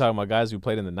literally players. talking about guys who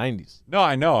played in the 90s. No,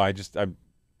 I know. I'm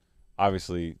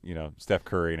obviously, Steph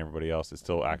Curry and everybody else is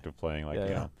still active playing. Like,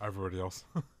 Yeah. Everybody else.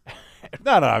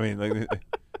 No, I mean, like,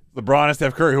 LeBron and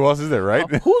Steph Curry. Who else is there, right?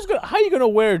 How you gonna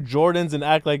wear Jordans and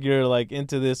act like you're like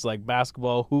into this like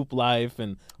basketball hoop life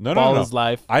and No. baller's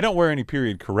life? I don't wear any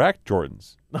period correct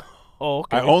Jordans. Oh,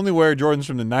 okay. I only wear Jordans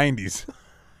from the 90s.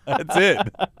 That's it.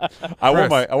 I wore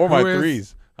Chris, my who is-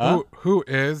 threes. Huh? Who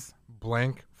is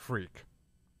blank freak?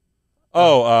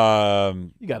 Oh,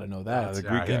 You got to know that. the Yeah,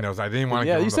 Greek he guy. knows. I didn't want to.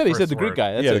 Yeah, give you him said the he said first the Greek word.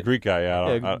 guy. That's yeah, it. the Greek guy.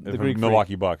 Yeah, Yeah, the from Greek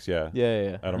Milwaukee Bucks. Yeah.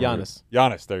 Yeah. I don't remember. Giannis.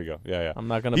 Giannis. There you go. Yeah. I'm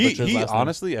not gonna butcher his He last name.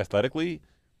 honestly, athletically,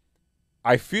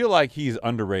 I feel like he's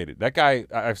underrated. That guy.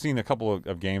 I've seen a couple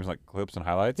of games, like clips and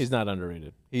highlights. He's not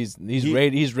underrated. He's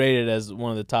rated as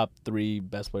one of the top 3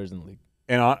 best players in the league.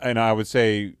 and I would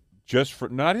say just for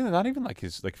not even like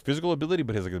his like physical ability,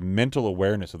 but his like mental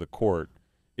awareness of the court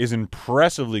is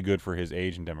impressively good for his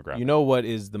age and demographic. You know what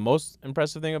is the most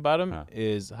impressive thing about him Huh.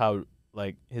 is how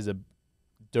like his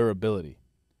durability.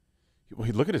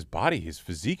 Look at his body. His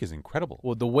physique is incredible.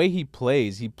 Well, the way he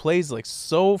plays like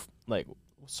so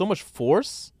much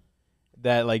force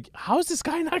that like how is this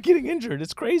guy not getting injured?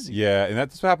 It's crazy. Yeah, and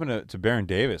that's what happened to Baron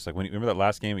Davis. Like remember that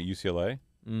last game at UCLA?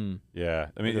 Yeah,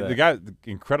 I mean Look at the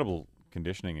incredible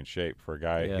conditioning and shape for a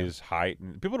guy Yeah. his height.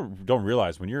 And people don't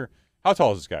realize when you're how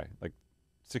tall is this guy? Like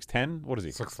 6'10"? What is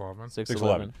he? 6'11".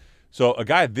 6'11". So a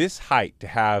guy this height to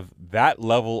have that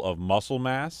level of muscle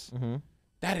mass,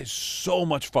 that is so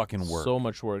much fucking work. So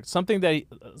much work. Something that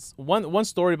one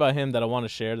story about him that I want to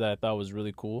share that I thought was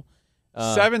really cool.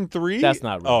 7'3"? That's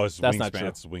not real. Oh, it's That's wingspan. not true.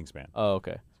 It's wingspan. Oh,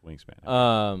 okay. It's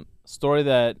wingspan. Story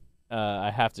that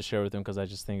I have to share with him because I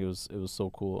just think it was so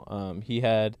cool.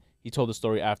 He told the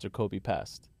story after Kobe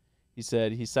passed. He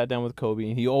said he sat down with Kobe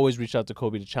and he always reached out to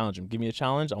Kobe to challenge him. Give me a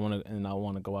challenge, I want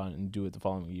to go out and do it the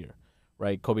following year,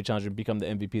 right? Kobe challenged him to become the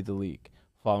MVP of the league.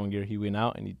 Following year he went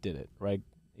out and he did it, right?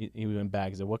 He went back.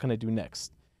 He said, "What can I do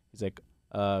next?" He's like,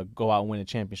 "Go out and win a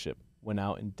championship." Went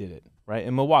out and did it, right?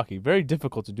 In Milwaukee, very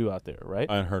difficult to do out there, right?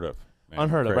 Unheard of. Man.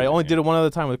 Unheard of, Crazy, right? Only yeah. did it one other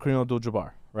time with Kareem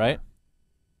Abdul-Jabbar, right? Yeah.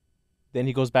 Then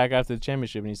he goes back after the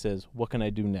championship and he says, "What can I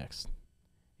do next?"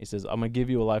 He says, "I'm gonna give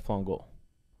you a lifelong goal."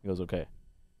 He goes, "Okay,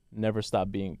 never stop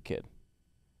being a kid."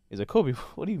 He's like, "Kobe,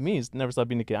 what do you mean? It's never stop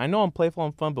being a kid? I know I'm playful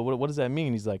and fun, but what does that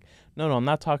mean?" He's like, "No, I'm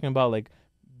not talking about like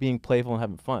being playful and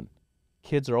having fun.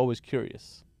 Kids are always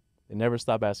curious. They never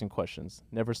stop asking questions.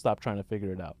 Never stop trying to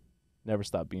figure it out." never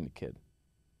stop being a kid.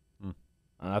 Mm.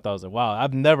 And I thought, I was like, wow,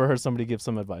 I've never heard somebody give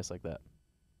some advice like that.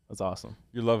 That's awesome.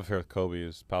 Your love affair with Kobe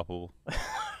is palpable.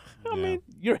 I mean,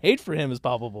 your hate for him is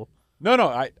palpable. No,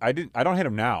 I don't hate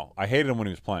him now. I hated him when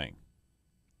he was playing.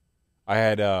 I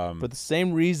had For the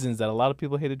same reasons that a lot of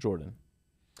people hated Jordan.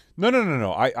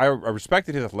 No. I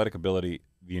respected his athletic ability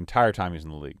the entire time he was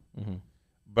in the league. Mm-hmm.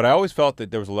 But I always felt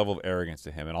that there was a level of arrogance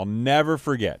to him. And I'll never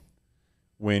forget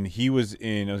when he was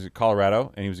in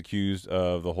Colorado and he was accused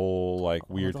of the whole like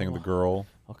weird thing with the girl.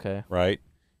 Okay. Right?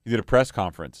 He did a press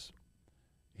conference.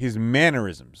 His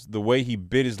mannerisms, the way he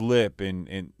bit his lip,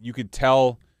 and you could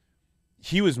tell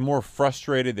he was more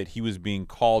frustrated that he was being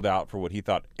called out for what he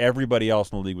thought everybody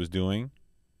else in the league was doing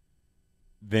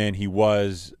than he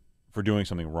was for doing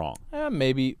something wrong.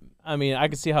 Maybe. I mean, I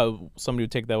could see how somebody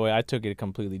would take that way. I took it a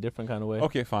completely different kind of way.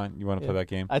 Okay, fine. You want to play that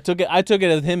game? I took it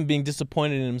as him being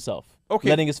disappointed in himself. Okay.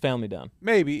 Letting his family down.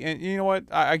 Maybe. And you know what?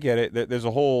 I get it. There's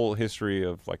a whole history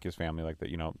of like his family like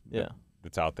that,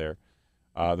 that's out there.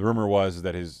 The rumor was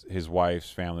that his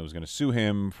wife's family was going to sue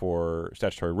him for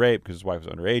statutory rape because his wife was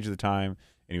underage at the time,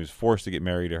 and he was forced to get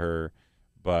married to her.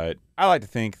 But I like to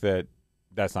think that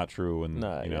that's not true. And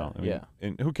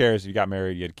and who cares if you got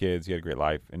married, you had kids, you had a great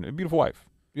life, and a beautiful wife.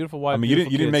 Beautiful wife. I mean, you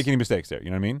didn't make any mistakes there. You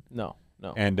know what I mean? No.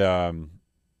 And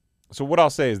so what I'll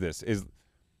say is this: is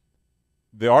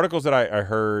the articles that I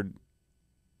heard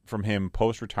from him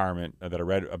post retirement, that I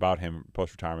read about him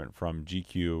post retirement from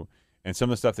GQ. And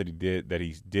some of the stuff that he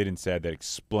did and said that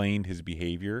explained his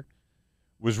behavior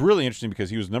was really interesting because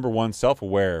he was, number one,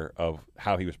 self-aware of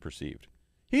how he was perceived.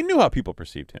 He knew how people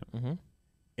perceived him. Mm-hmm.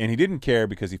 And he didn't care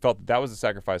because he felt that was the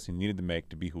sacrifice he needed to make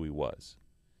to be who he was.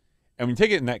 And when you take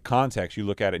it in that context, you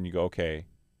look at it and you go, okay,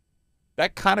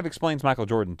 that kind of explains Michael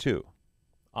Jordan too.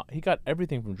 He got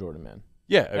everything from Jordan, man.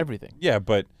 Yeah. Everything. Yeah,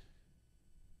 and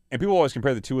people always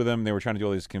compare the two of them. They were trying to do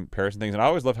all these comparison things. And I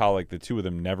always love how like the two of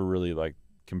them never really like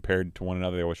compared to one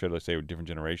another. They always tried to say with different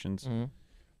generations. Mm-hmm.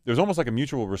 There's almost like a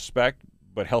mutual respect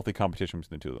but healthy competition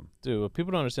between the two of them. Dude, what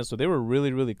people don't understand, so they were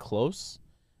really, really close.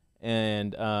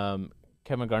 And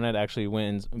Kevin Garnett actually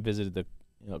went and visited the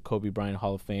Kobe Bryant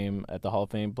Hall of Fame at the Hall of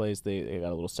Fame place. They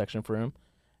got a little section for him.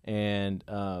 And,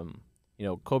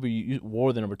 Kobe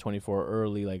wore the number 24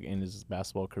 early, like in his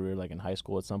basketball career, like in high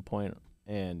school at some point.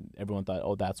 And everyone thought,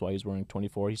 oh, that's why he's wearing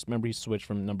 24. Remember he switched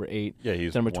from number 8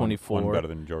 to number 24. One better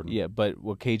than Jordan. Yeah, but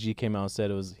what KG came out and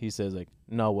said he says like,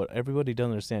 no, what everybody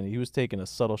doesn't understand, he was taking a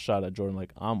subtle shot at Jordan,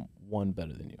 like, I'm one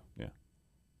better than you.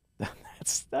 Yeah.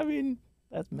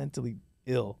 That's mentally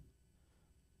ill.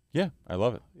 Yeah, I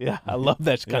love it. Yeah, I love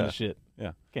that kind of shit.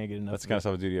 Yeah. Can't get enough. That's the kind of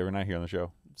stuff I do every night here on the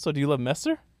show. So do you love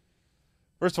Messer?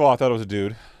 First of all, I thought it was a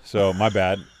dude, so my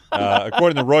bad.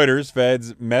 According to Reuters,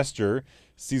 Fed's Mester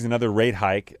sees another rate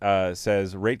hike,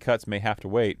 says rate cuts may have to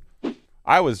wait.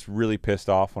 I was really pissed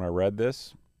off when I read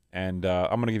this, and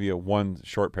I'm going to give you one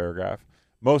short paragraph.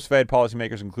 Most Fed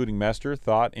policymakers, including Mester,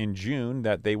 thought in June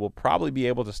that they will probably be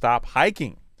able to stop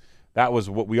hiking. That was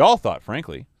what we all thought,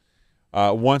 frankly.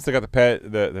 Once they got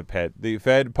the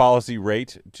Fed policy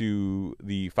rate to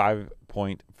the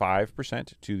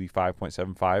 5.5% to the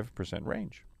 5.75%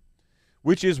 range,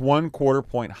 which is 1/4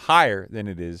 point higher than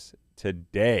it is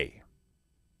today,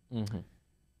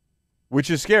 which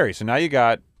is scary. So now you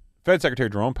got Fed Secretary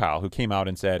Jerome Powell, who came out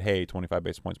and said, hey, 25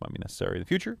 basis points might be necessary in the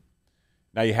future.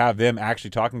 Now you have them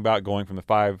actually talking about going from the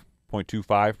 5.25%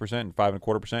 and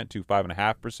 5.25% to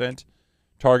 5.5%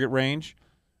 target range.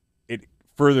 It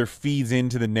further feeds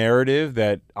into the narrative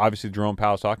that obviously Jerome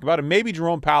Powell is talking about. And maybe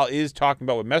Jerome Powell is talking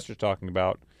about what Mester's talking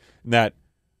about, and that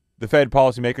the Fed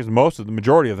policymakers, the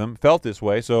majority of them, felt this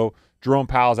way. So Jerome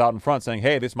Powell's out in front saying,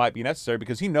 hey, this might be necessary,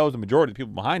 because he knows the majority of the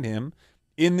people behind him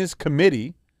in this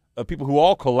committee of people who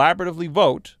all collaboratively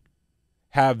vote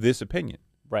have this opinion.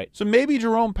 Right. So maybe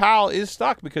Jerome Powell is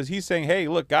stuck because he's saying, hey,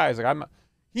 look, guys, like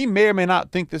he may or may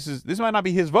not think this might not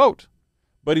be his vote,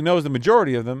 but he knows the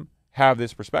majority of them have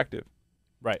this perspective.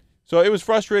 Right. So it was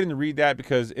frustrating to read that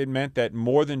because it meant that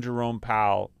more than Jerome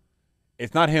Powell,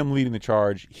 it's not him leading the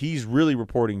charge. He's really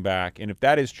reporting back. And if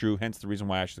that is true, hence the reason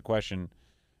why I asked the question,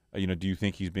 do you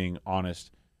think he's being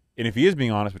honest? And if he is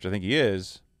being honest, which I think he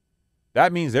is,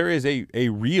 that means there is a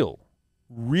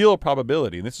real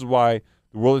probability. And this is why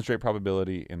the world interest rate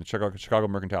probability in the Chicago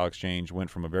Mercantile Exchange went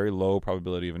from a very low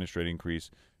probability of interest rate increase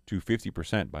to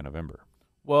 50% by November.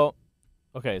 Well,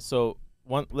 okay, so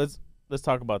let's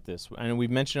talk about this. And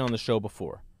we've mentioned on the show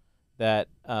before that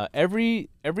every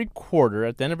quarter,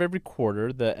 at the end of every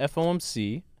quarter, the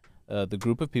FOMC, the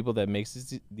group of people that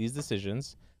makes these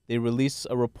decisions, they release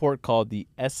a report called the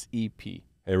SEP. Hey,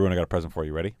 everyone, I got a present for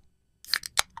you. Ready?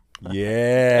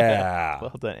 Yeah.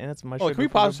 Well done. And it's my Oh, sugar can we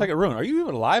for pause my a second? Roon, are you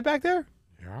even alive back there?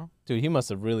 Yeah. Dude,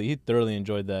 he thoroughly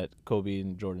enjoyed that Kobe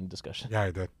and Jordan discussion. Yeah,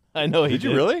 I did. I know he Did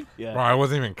you really? Yeah. Bro, I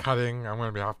wasn't even cutting. I'm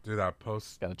gonna have to do that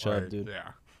post. Got a chub, dude.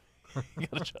 Yeah. You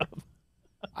got a job.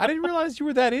 I didn't realize you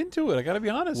were that into it. I got to be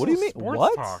honest. What do you mean? Sports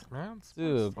What? talk, man. Sports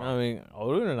Dude, talk. I mean,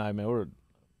 Haroon and I, man, we're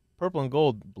purple and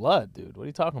gold blood, dude. What are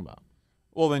you talking about?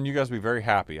 Well, then you guys will be very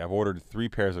happy. I've ordered 3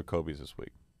 pairs of Kobe's this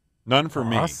week. None for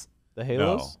me. Us? The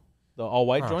Halos? The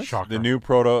all-white joints? Shocker. The new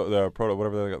proto,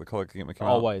 whatever the color came out.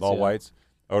 All whites, All yeah. whites.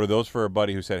 I ordered those for a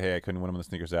buddy who said, hey, I couldn't win them on the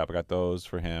sneakers app. I got those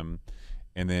for him.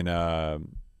 And then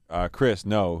Chris,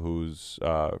 who's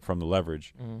from the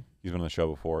Leverage. Mm-hmm. He's been on the show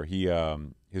before. He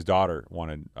his daughter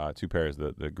wanted 2 pairs,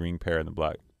 the green pair and the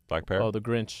black pair. Oh, the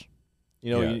Grinch.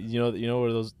 You know, Yeah. you know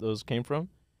where those came from?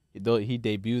 He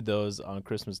debuted those on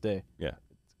Christmas Day. Yeah.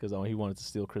 Because he wanted to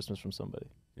steal Christmas from somebody.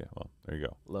 Yeah, well, there you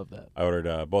go. Love that. I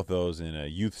ordered both those in a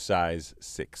youth size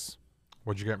 6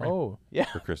 What'd you get me? Oh, yeah.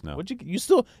 for Chris now.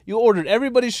 You ordered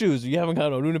everybody's shoes. You haven't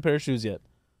got a pair of shoes yet.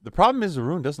 The problem is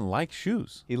Haroon doesn't like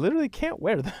shoes. He literally can't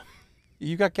wear them.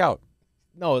 You got gout.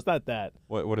 No, it's not that.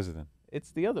 What is it then?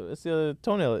 It's the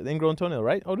toenail, the ingrown toenail,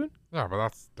 right, Odin? Yeah, but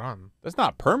that's done. That's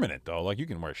not permanent though. Like you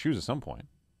can wear shoes at some point.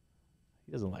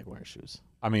 He doesn't like wearing shoes.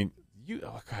 I mean,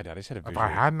 oh god, I just had a If visual. I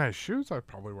had nice shoes, I'd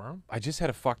probably wear them. I just had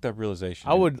a fucked up realization.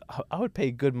 I would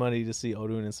pay good money to see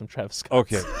Odin in some Travis Scott.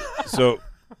 Okay, so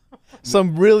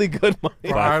Some really good money.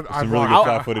 Bro, I some really bought-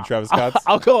 good flat-footed Travis Scotts.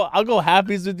 I'll go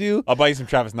happies with you. I'll buy you some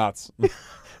Travis Knots.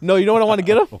 No, you know what I want to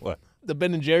get him? What? The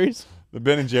Ben and Jerry's. The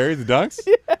Ben and Jerry's, the Dunks.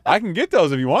 I can get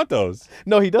those if you want those.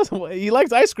 No, he doesn't. He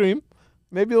likes ice cream.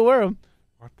 Maybe he'll wear them.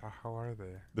 What the hell are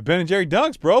they? The Ben and Jerry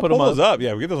Dunks, bro. Put Pull 'em those up.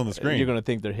 Yeah, we get those on the screen. You're gonna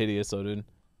think they're hideous, Odin.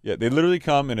 Yeah, they literally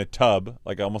come in a tub,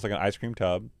 like almost like an ice cream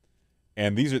tub,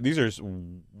 and these are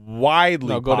widely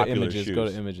No, go to popular images. shoes. Go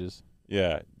to images.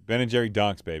 Yeah, Ben and Jerry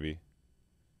Dunks, baby.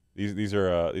 These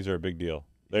are a big deal.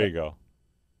 There you go.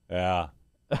 Yeah,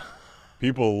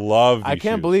 people love. These I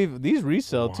can't shoes. believe these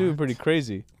resell too. What? Pretty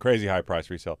crazy. Crazy high price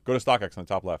resale. Go to StockX on the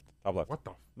top left. Top left. What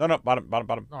the? No, bottom.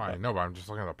 No, I know, but I'm just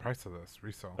looking at the price of this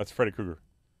resale. That's Freddy Krueger.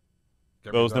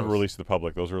 Get me Those never released to the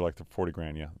public. Those were like the 40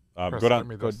 grand. Yeah. Chris, Go get down.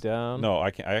 me Go this. down. No, I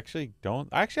can't. I actually don't.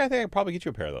 Actually, I think I could probably get you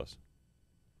a pair of those.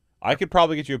 I could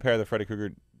probably get you a pair of the Freddy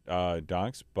Krueger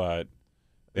Dunks, but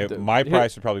my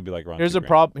price would probably be like around. Here's $2 a grand.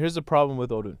 problem. Here's the problem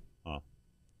with Odin. Huh.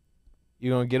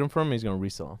 You're gonna get him from him. He's gonna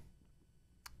resell them.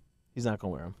 He's not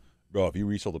gonna wear them. Bro, if you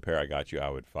resold the pair I got you,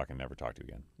 I would fucking never talk to you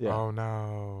again. Yeah. Oh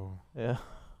no. Yeah.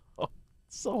 Oh,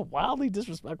 so wildly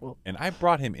disrespectful. And I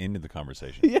brought him into the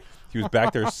conversation. Yeah. He was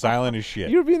back there silent as shit.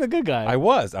 You were being the good guy. I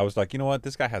was like, you know what?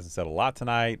 This guy hasn't said a lot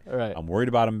tonight. All right. I'm worried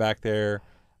about him back there.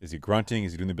 Is he grunting?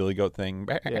 Is he doing the Billy Goat thing?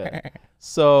 Yeah.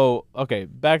 So, okay,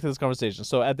 back to this conversation.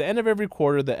 So, at the end of every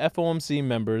quarter, the FOMC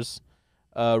members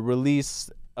release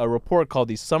a report called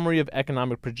the Summary of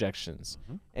Economic Projections.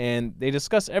 And they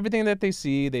discuss everything that they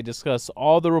see. They discuss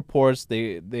all the reports.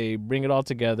 They bring it all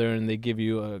together, and they give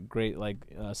you a great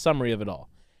summary of it all.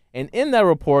 And in that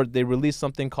report, they release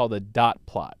something called a dot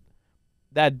plot.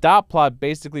 That dot plot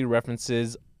basically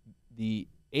references the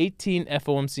 18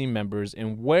 FOMC members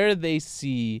and where they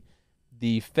see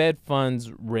the Fed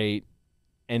funds rate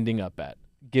ending up at,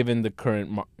 given the current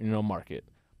market.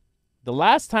 The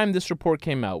last time this report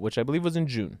came out, which I believe was in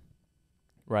June,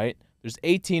 right? There's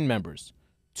 18 members.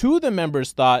 2 of the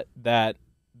members thought that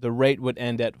the rate would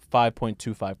end at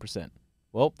 5.25%.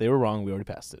 Well, they were wrong. We already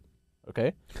passed it.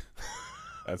 Okay?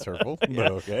 That's hurtful, Yeah.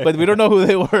 but okay. But we don't know who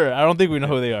they were. I don't think we know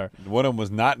who they are. One of them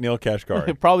was not Neil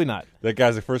Kashkari. Probably not. That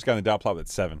guy's the first guy in the dot plot at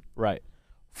 7. Right.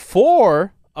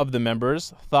 4 of the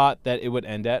members thought that it would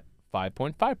end at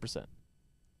 5.5%,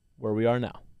 where we are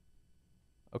now.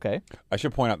 Okay? I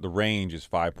should point out the range is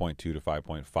 5.2 to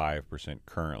 5.5%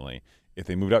 currently. If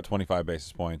they moved up 25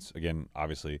 basis points, again,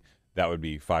 obviously, that would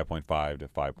be 5.5 to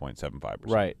 5.75%.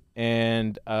 Right.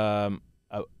 And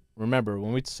remember,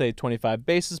 when we say 25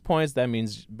 basis points, that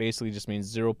means basically just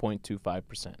means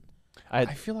 0.25%. I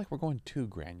feel like we're going too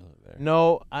granular there.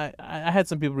 No, I had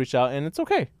some people reach out, and it's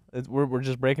okay. We're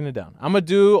just breaking it down.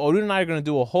 Odin and I are going to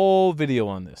do a whole video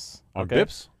on this. On okay?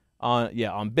 BIPs? On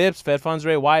BIPs, Fed funds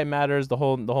rate, why it matters, the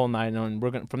whole nine.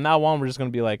 And from now on, we're just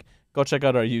going to be like, go check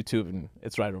out our YouTube, and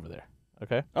it's right over there.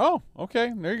 Okay? Oh,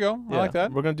 okay. There you go. I like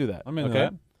that. We're going to do that. I'm into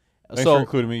okay? that. Thanks for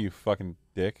including me, you fucking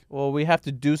dick. Well, we have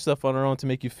to do stuff on our own to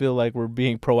make you feel like we're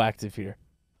being proactive here.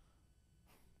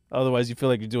 Otherwise, you feel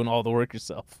like you're doing all the work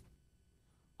yourself.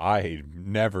 I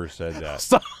never said that.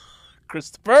 Stop.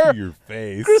 Christopher. To your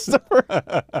face.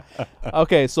 Christopher.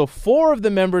 Okay, so 4 of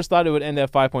the members thought it would end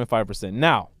at 5.5%.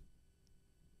 Now,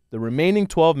 the remaining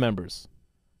 12 members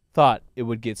thought it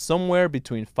would get somewhere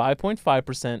between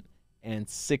 5.5% and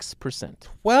 6%.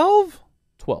 12?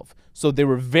 12. So they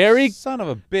were very Son of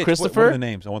a bitch. Christopher? What are the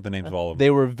names? I want the names of all of them. They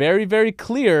were very, very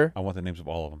clear. I want the names of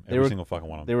all of them. They Every were- single fucking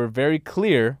one of They them. were very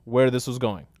clear where this was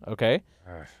going. Okay.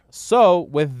 So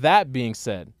with that being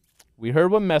said, we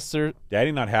heard what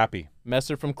Daddy not happy.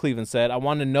 Messer from Cleveland said. I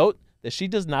want to note that she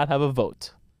does not have a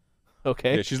vote.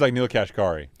 Okay. Yeah, she's like Neil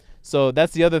Kashkari. So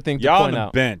that's the other thing to Y'all on point the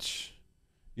out. bench.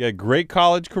 You had great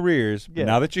college careers, but Yeah.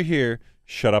 now that you're here,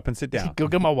 shut up and sit down. Go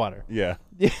get my water. Yeah.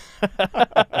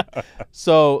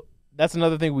 So that's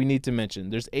another thing we need to mention.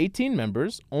 There's 18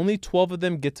 members. Only 12 of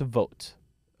them get to vote.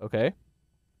 Okay.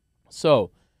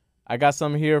 So I got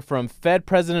some here from Fed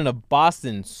President of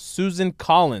Boston, Susan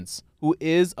Collins, who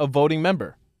is a voting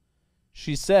member.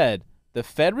 She said, the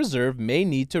Fed Reserve may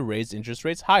need to raise interest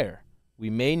rates higher. We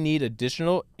may need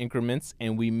additional increments,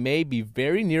 and we may be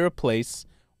very near a place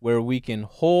where we can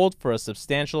hold for a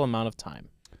substantial amount of time.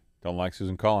 Don't like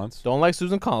Susan Collins. Don't like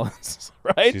Susan Collins,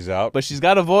 right? She's out. But she's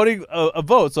got a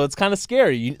vote, so it's kind of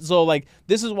scary. So, like,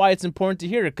 this is why it's important to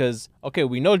hear it, because, okay,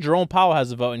 we know Jerome Powell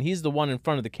has a vote, and he's the one in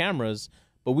front of the cameras,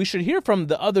 but we should hear from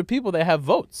the other people that have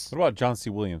votes. What about John C.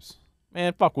 Williams?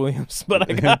 Man, fuck Williams. But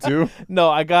I Him got too?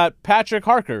 No, I got Patrick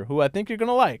Harker, who I think you're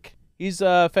gonna like. He's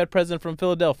Fed president from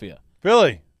Philadelphia.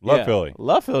 Philly. Love Yeah, Philly.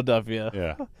 Love Philadelphia.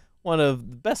 Yeah. One of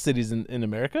the best cities in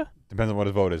America. Depends on what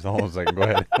his vote is. Hold on a second. Go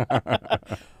ahead.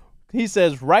 He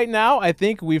says, right now, I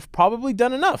think we've probably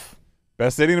done enough.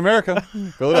 Best city in America,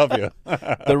 Philadelphia.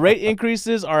 The rate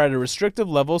increases are at a restrictive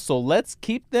level, so let's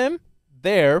keep them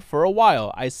there for a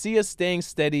while. I see us staying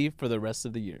steady for the rest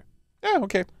of the year. Yeah,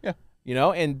 okay. Yeah. You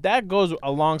know, and that goes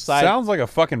alongside. Sounds like a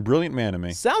fucking brilliant man to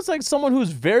me. Sounds like someone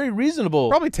who's very reasonable.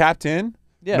 Probably tapped in.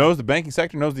 Yeah. Knows the banking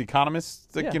sector, knows the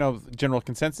economists, like, Yeah. you know, general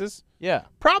consensus. Yeah,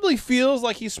 Probably feels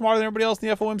like he's smarter than everybody else in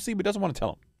the FOMC, but doesn't want to tell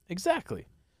him. exactly.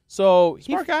 So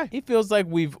Smart guy. He feels like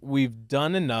we've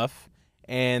done enough,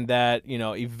 and that, you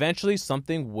know, eventually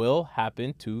something will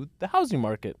happen to the housing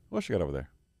market. What's she got over there?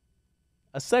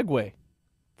 A segue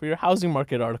for your housing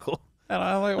market article. And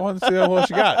I want to see what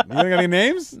she got. You ain't got any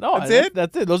names? No, That's it?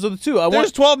 That's it. Those are the two.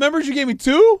 There's 12 members. You gave me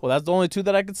 2? Well, that's the only two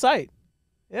that I could cite.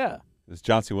 Yeah. This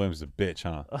John C. Williams is a bitch,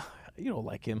 huh? You don't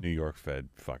like him. New York Fed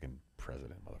fucking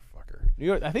president, motherfucker. New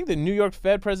York. I think the New York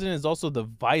Fed president is also the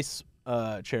vice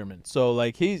chairman. So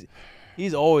like he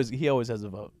always has a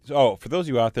vote. So, for those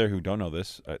of you out there who don't know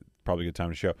this, probably a good time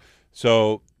to show.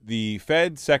 So, the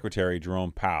Fed Secretary,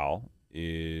 Jerome Powell,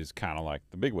 is kind of like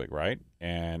the bigwig, right?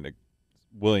 And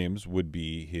Williams would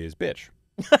be his bitch.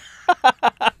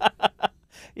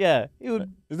 Yeah, he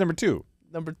would. His number 2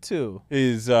 Number 2.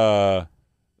 is But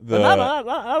not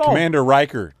all. Commander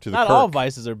Riker to the Not Kirk. all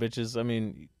vices are bitches. I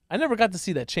mean, I never got to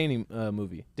see that Cheney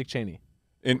movie, Dick Cheney.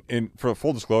 In for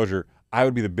full disclosure, I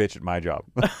would be the bitch at my job.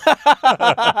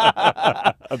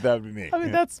 That would be me. I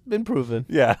mean, that's been proven.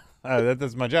 Yeah,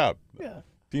 that's my job. Yeah.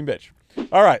 Team bitch.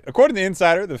 All right. According to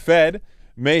Insider, the Fed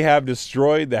may have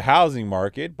destroyed the housing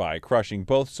market by crushing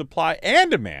both supply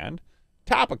and demand.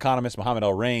 Top economist Mohamed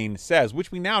El-Erian says,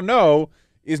 which we now know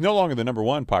is no longer the number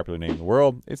 1 popular name in the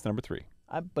world. It's number 3.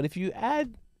 But if you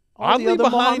add all Oddly the other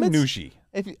behind Mohammeds,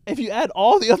 Nushi. if you add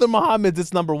all the other Mohammeds,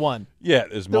 it's number 1. Yeah,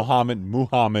 there's Muhammad.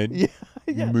 Yeah.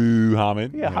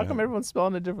 Muhammad. Yeah. How come everyone's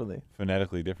spelling it differently?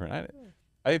 Phonetically different.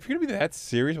 If you're going to be that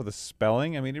serious with the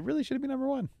spelling, I mean, it really should be number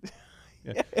 1.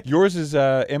 Yeah. Yours is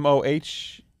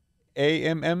Mohammed?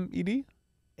 AD.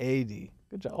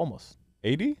 Good job. Almost.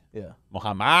 AD? Yeah.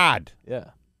 Muhammad. Yeah.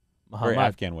 Very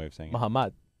Afghan way of saying it.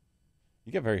 Muhammad.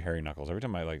 You get very hairy knuckles. Every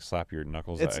time I slap your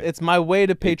knuckles, It's my way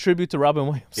to pay tribute to Robin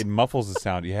Williams. it muffles the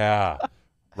sound. Yeah.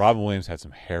 Robin Williams had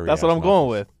some hairy That's what ass I'm going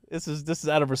knuckles. with. This is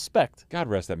out of respect. God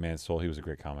rest that man's soul. He was a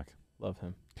great comic. Love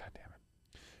him. God damn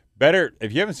it. Better,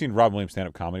 if you haven't seen Robin Williams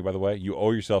stand-up comedy, by the way, you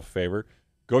owe yourself a favor.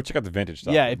 Go check out the vintage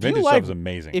stuff. Yeah, The if you vintage like- stuff is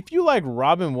amazing. If you like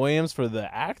Robin Williams for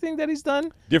the acting that he's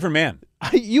done, Different man.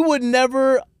 you would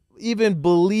never even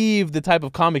believe the type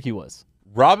of comic he was.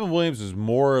 Robin Williams is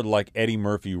more like Eddie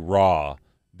Murphy raw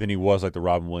than he was like the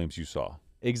Robin Williams you saw.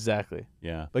 Exactly.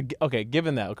 Yeah. But okay,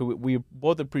 given that, okay, we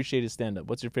both appreciate his stand-up.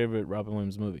 What's your favorite Robin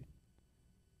Williams movie?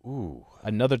 Ooh.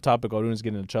 Another topic Haroon's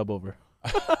getting a chub over.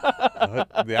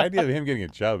 The idea of him getting a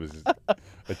chub is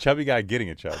a chubby guy getting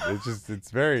a chub.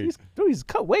 It's very. He's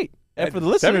cut weight. And for the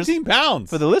listeners, 17 pounds.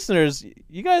 For the listeners,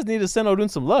 you guys need to send Haroon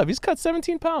some love. He's cut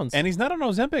 17 pounds. And he's not on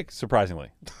Ozempic, surprisingly.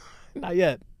 Not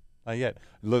yet. Not yet.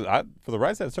 Look, for the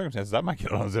right set of circumstances, I might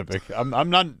get on Ozempic. I'm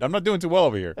not doing too well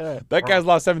over here. That guy's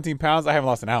lost 17 pounds. I haven't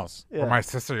lost an ounce. Yeah. Or my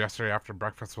sister yesterday after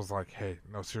breakfast was like, "Hey,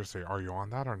 no, seriously, are you on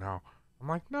that or no?" I'm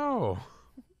like, "No."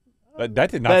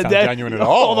 That did not sound genuine at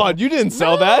all. Hold on, you didn't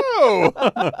sell that. No.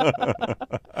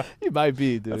 You might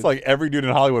be, dude. That's like every dude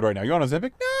in Hollywood right now. You on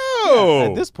Ozempic? No.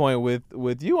 At this point,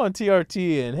 with you on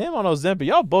TRT and him on Ozempic,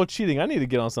 y'all both cheating. I need to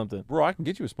get on something. Bro, I can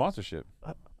get you a sponsorship.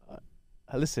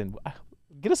 Listen,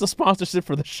 get us a sponsorship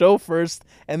for the show first,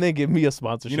 and then give me a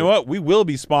sponsorship. You know what? We will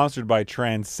be sponsored by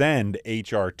Transcend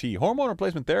HRT, hormone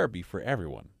replacement therapy for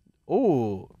everyone.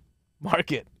 Ooh,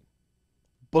 market.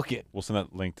 Book it. We'll send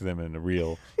that link to them in a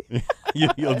reel.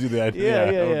 You'll do that.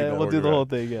 Yeah. We'll do the whole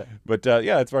thing, yeah. But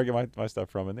that's where I get my stuff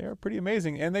from, and they are pretty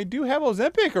amazing. And they do have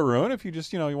Ozempic, Haroon, if you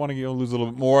just, you want to lose a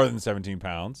little bit more than 17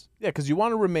 pounds. Yeah, because you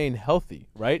want to remain healthy,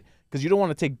 right? Because you don't want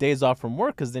to take days off from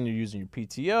work because then you're using your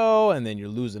PTO, and then you're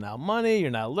losing out money.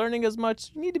 You're not learning as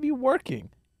much. You need to be working.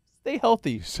 Stay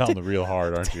healthy. You sound real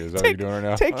hard, aren't you? Is that what you're doing right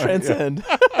now? Take Transcend.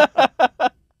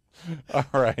 All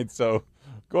right, so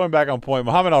going back on point,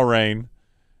 Mohamed El-Erian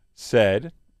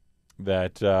said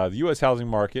that the U.S. housing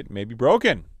market may be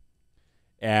broken,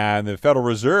 and the Federal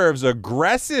Reserve's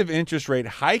aggressive interest rate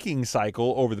hiking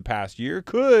cycle over the past year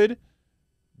could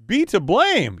be to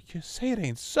blame. You say it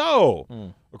ain't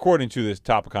so. According to this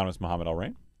top economist, Mohamed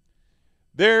El-Erian,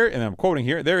 and I'm quoting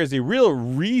here, there is a real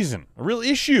reason, a real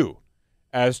issue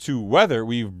as to whether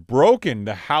we've broken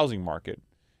the housing market,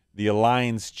 the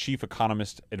Alliance chief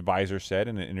economist advisor said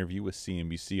in an interview with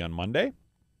CNBC on Monday.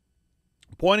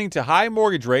 Pointing to high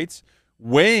mortgage rates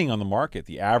weighing on the market,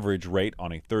 the average rate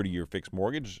on a 30-year fixed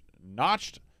mortgage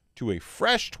notched to a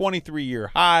fresh 23-year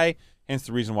high, hence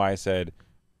the reason why I said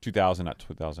 2000, not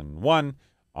 2001,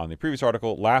 on the previous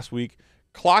article last week,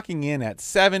 clocking in at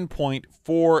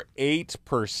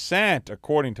 7.48%,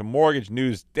 according to Mortgage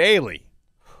News Daily.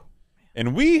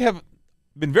 And we have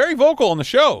been very vocal on the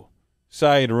show,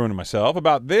 Syed, Haroon, and myself,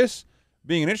 about this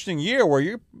being an interesting year where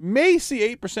you may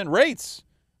see 8% rates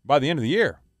by the end of the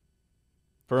year.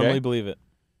 Firmly believe it.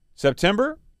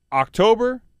 September,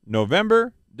 October,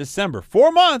 November, December.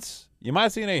 4 months, you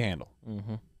might see an 8 handle.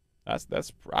 Mm-hmm. I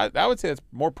would say that's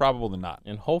more probable than not.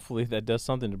 And hopefully that does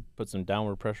something to put some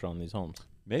downward pressure on these homes.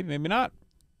 Maybe, maybe not.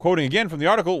 Quoting again from the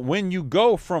article, when you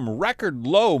go from record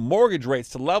low mortgage rates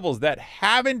to levels that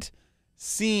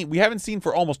we haven't seen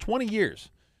for almost 20 years,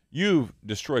 you've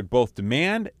destroyed both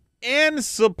demand and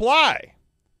supply.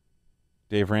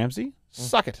 Dave Ramsey,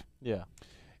 suck it. Yeah.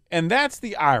 And that's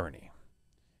the irony,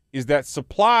 is that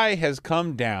supply has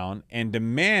come down and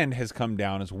demand has come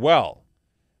down as well.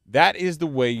 That is the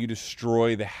way you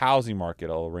destroy the housing market,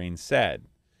 El-Erian said.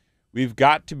 We've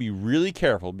got to be really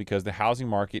careful because the housing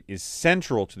market is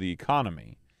central to the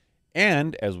economy.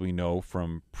 And, as we know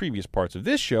from previous parts of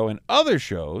this show and other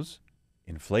shows,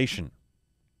 inflation.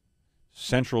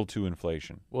 Central to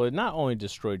inflation. Well, it not only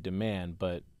destroyed demand,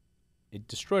 but it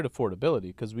destroyed affordability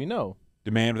because we know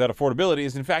demand without affordability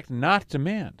is, in fact, not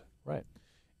demand. Right.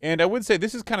 And I would say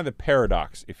this is kind of the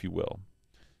paradox, if you will,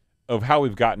 of how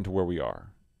we've gotten to where we are,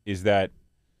 is that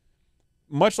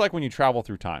much like when you travel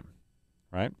through time,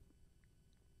 right?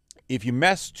 If you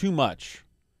mess too much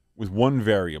with one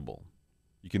variable,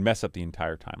 you can mess up the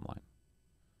entire timeline.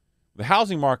 The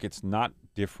housing market's not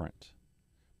different,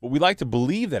 but we like to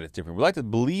believe that it's different. We like to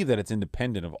believe that it's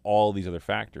independent of all these other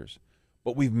factors,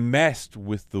 but we've messed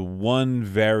with the one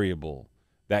variable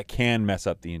that can mess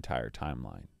up the entire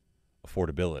timeline,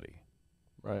 affordability.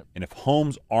 Right. And if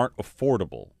homes aren't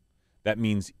affordable, that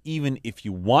means even if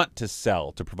you want to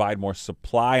sell to provide more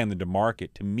supply on the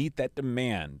market to meet that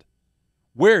demand,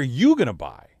 where are you going to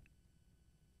buy?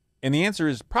 And the answer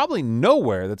is probably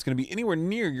nowhere that's going to be anywhere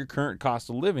near your current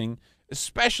cost of living,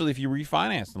 especially if you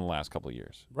refinanced in the last couple of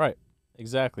years. Right.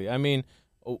 Exactly. I mean,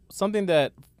 something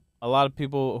that a lot of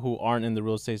people who aren't in the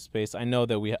real estate space, I know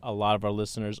that a lot of our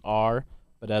listeners are,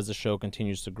 but as the show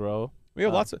continues to grow, we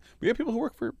have we have people who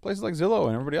work for places like Zillow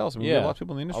and everybody else. I mean, we have a lot of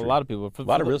people in the industry. A lot of people. A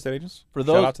lot of real estate agents. For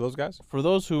those, shout out to those guys. For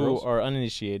those who are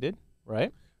uninitiated,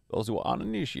 right? Those who are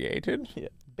uninitiated. Yeah.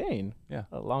 Bane. Yeah.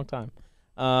 A long time.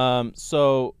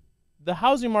 So the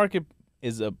housing market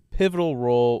plays a pivotal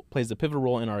role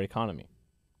in our economy.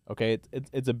 Okay?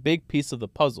 It's a big piece of the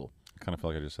puzzle. I kind of feel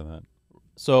like I just said that.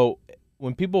 So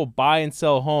when people buy and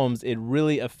sell homes, it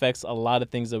really affects a lot of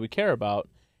things that we care about.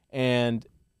 And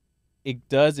it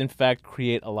does, in fact,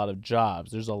 create a lot of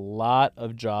jobs. There's a lot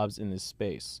of jobs in this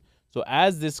space. So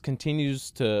as rates continue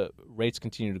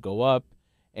to go up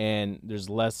and there's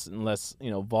less and less,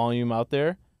 volume out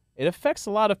there, it affects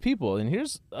a lot of people. And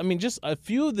just a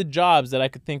few of the jobs that I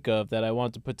could think of that I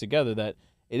want to put together that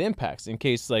it impacts in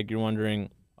case you're wondering,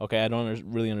 okay, I don't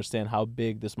really understand how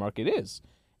big this market is.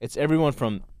 It's everyone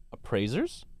from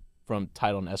appraisers, from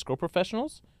title and escrow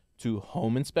professionals, to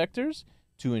home inspectors,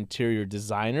 to interior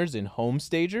designers and home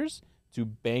stagers, to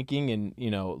banking and,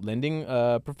 lending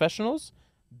professionals,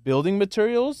 building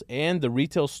materials, and the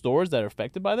retail stores that are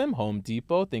affected by them. Home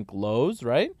Depot, think Lowe's,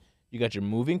 right? You got your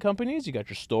moving companies, you got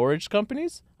your storage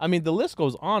companies. I mean, the list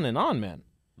goes on and on, man.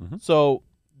 Mm-hmm. So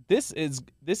this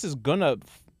is gonna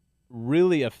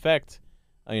really affect,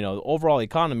 the overall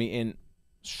economy. And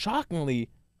shockingly,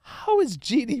 how is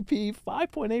GDP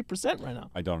 5.8% right now?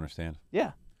 I don't understand.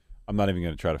 Yeah. I'm not even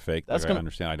going to try to fake. That's I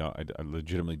understand. I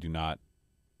legitimately do not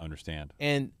understand.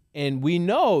 And we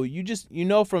know,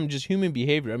 from just human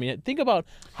behavior. I mean, think about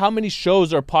how many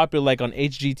shows are popular, like on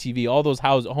HGTV, all those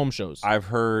home shows. I've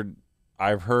heard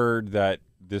that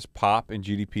this pop in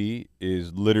GDP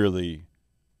is literally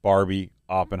Barbie,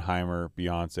 Oppenheimer,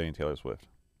 Beyonce, and Taylor Swift.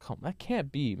 That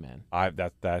can't be, man.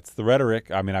 That's the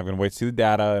rhetoric. I mean, I'm going to wait to see the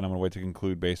data, and I'm going to wait to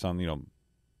conclude based on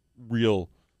real,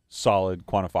 solid,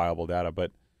 quantifiable data.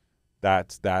 But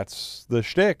that's the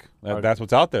shtick. That's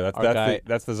what's out there.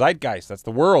 That's the zeitgeist. That's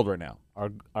the world right now.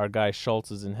 Our guy Schultz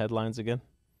is in headlines again.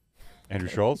 Andrew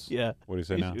Schultz? Yeah. What do you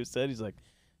say now? He's like,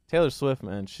 Taylor Swift,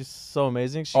 man, she's so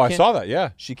amazing. I saw that.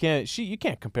 Yeah. You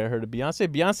can't compare her to Beyonce.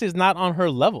 Beyonce is not on her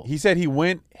level. He said he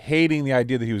went hating the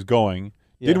idea that he was going.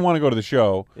 Yeah. Didn't want to go to the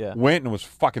show. Yeah. Went and was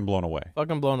fucking blown away.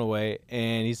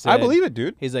 And he said, I believe it,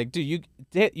 dude. He's like, dude,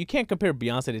 you can't compare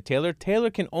Beyonce to Taylor.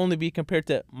 Taylor can only be compared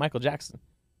to Michael Jackson.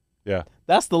 Yeah.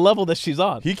 That's the level that she's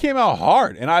on. He came out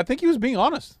hard, and I think he was being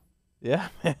honest. Yeah,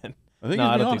 man.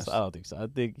 I don't think so. I don't think so. I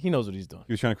think he knows what he's doing.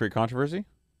 He was trying to create controversy?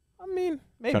 I mean,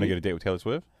 maybe. Trying to get a date with Taylor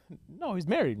Swift? No, he's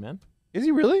married, man. Is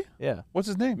he really? Yeah. What's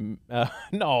his name?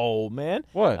 No, man.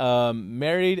 What?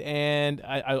 Married, and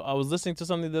I was listening to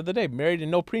something the other day. Married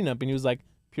and no prenup, and he was like,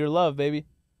 pure love, baby.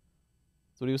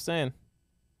 That's what he was saying.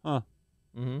 Huh.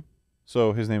 Mm-hmm.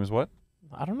 So his name is what?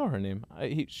 I don't know her name.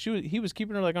 He was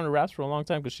keeping her like under wraps for a long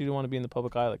time because she didn't want to be in the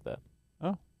public eye like that.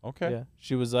 Oh, okay. Yeah.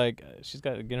 She was like, she's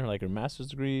got to get her master's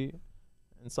degree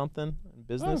in something in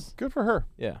business. Oh, good for her.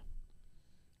 Yeah.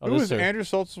 Who is Andrew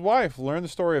Schultz's wife? Learn the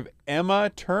story of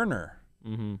Emma Turner.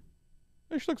 Mm-hmm.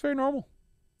 Yeah, she looks very normal.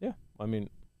 Yeah. I mean,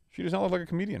 she does not look like a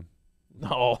comedian.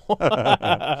 No.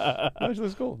 No, she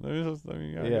looks cool.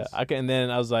 Yeah. And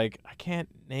then I was like, I can't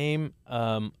name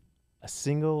a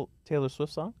single Taylor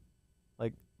Swift song.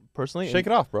 Like, personally. Shake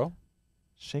It Off, bro.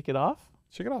 Shake It Off?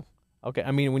 Shake It Off. Okay. I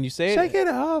mean, when you say Shake It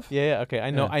Off. Yeah. Okay.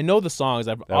 I know the songs.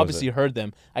 I've obviously heard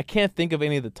them. I can't think of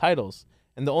any of the titles.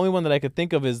 And the only one that I could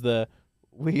think of is the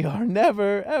 "We Are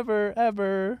Never, Ever,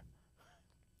 Ever."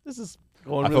 This is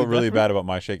going. I felt really bad about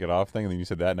my Shake It Off thing, and then you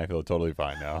said that, and I feel totally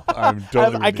fine now. I'm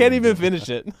totally. I can't even finish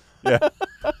it. Yeah.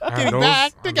 Getting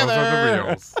back together. Those are the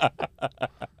reels.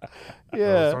 Yeah.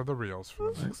 Those are the reels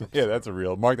for the next episode. Yeah, that's a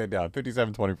reel. Mark that down.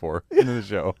 5724 into the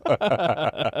show.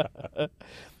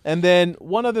 And then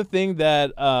one other thing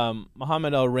that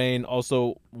Mohamed El-Erian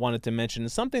also wanted to mention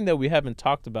is something that we haven't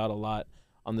talked about a lot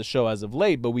on the show as of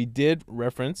late, but we did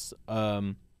reference,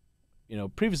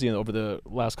 previously over the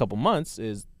last couple months,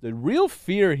 is the real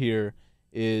fear here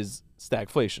is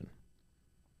stagflation.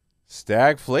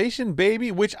 Stagflation,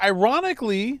 baby, which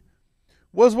ironically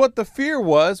was what the fear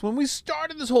was when we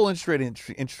started this whole interest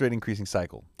rate increasing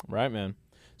cycle. Right, man.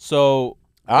 So,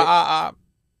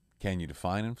 can you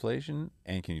define inflation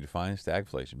and can you define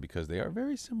stagflation? Because they are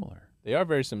very similar. They are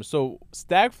very similar. So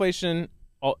stagflation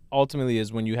ultimately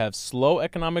is when you have slow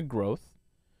economic growth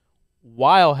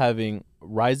while having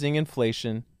rising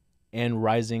inflation and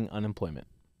rising unemployment.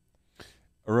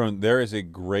 Haroon, there is a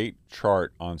great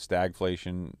chart on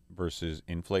stagflation versus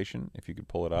inflation. If you could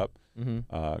pull it up,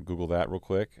 Google that real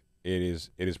quick. It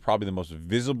is probably the most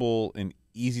visible and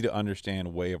easy to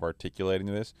understand way of articulating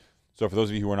this. So for those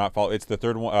of you who are not following, it's the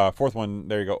fourth one.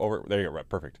 There you go. There you go. Right,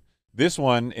 perfect. This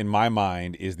one, in my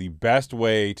mind, is the best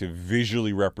way to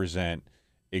visually represent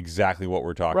exactly what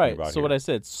we're talking about. Right. So what I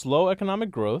said: slow economic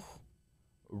growth,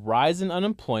 rise in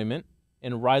unemployment,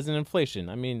 and rise in inflation.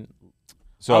 I mean,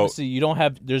 so obviously you don't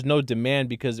have. There's no demand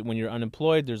because when you're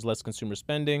unemployed, there's less consumer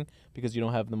spending because you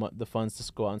don't have the funds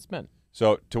to go out and spend.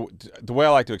 So the way I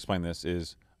like to explain this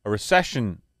is a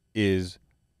recession is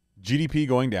GDP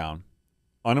going down,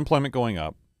 unemployment going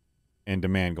up, and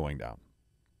demand going down,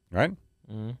 right?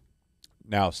 Mm-hmm.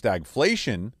 Now,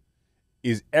 stagflation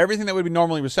is everything that would be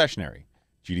normally recessionary.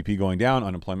 GDP going down,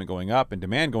 unemployment going up, and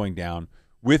demand going down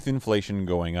with inflation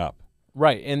going up.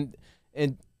 Right, and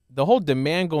the whole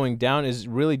demand going down is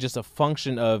really just a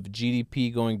function of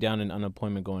GDP going down and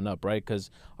unemployment going up, right? Because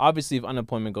obviously if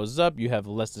unemployment goes up, you have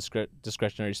less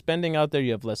discretionary spending out there.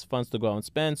 You have less funds to go out and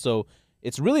spend. So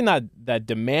it's really not that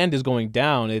demand is going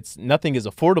down. It's nothing is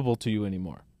affordable to you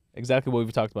anymore. Exactly what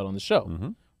we've talked about on the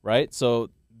show, right? So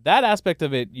that aspect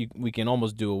of it we can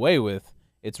almost do away with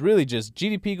It's really just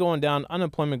GDP going down,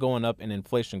 unemployment going up, and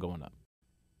inflation going up.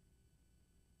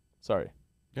 Sorry.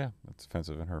 Yeah, that's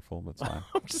offensive and hurtful, but it's fine.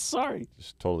 I'm just sorry.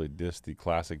 Just totally diss the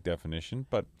classic definition,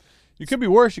 but you could be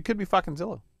worse. You could be fucking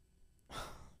Zillow.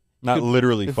 Not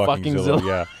literally fucking Zillow.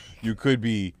 Yeah, you could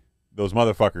be those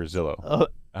motherfuckers Zillow.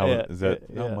 Is that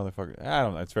no motherfucker? I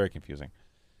don't know. It's very confusing.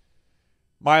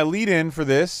 My lead-in for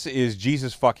this is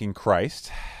Jesus fucking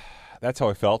Christ. That's how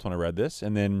I felt when I read this,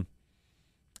 and then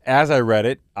as I read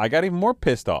it, I got even more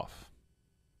pissed off.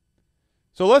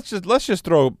 So let's just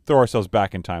throw ourselves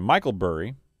back in time. Michael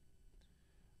Burry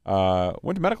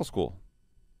went to medical school,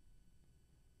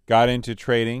 got into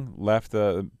trading, left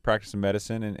the practice of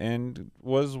medicine, and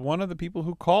was one of the people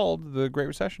who called the Great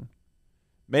Recession.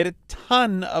 Made a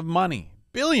ton of money,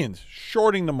 billions,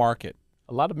 shorting the market.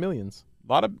 A lot of millions.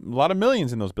 A lot of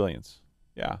millions in those billions.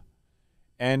 Yeah.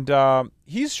 And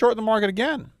he's shorting the market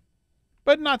again,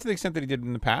 but not to the extent that he did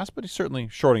in the past, but he's certainly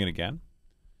shorting it again.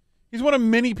 He's one of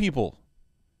many people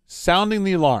sounding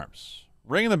the alarms,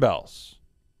 ringing the bells,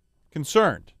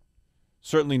 concerned.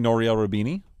 Certainly Nouriel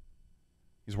Roubini.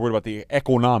 He's worried about the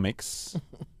economics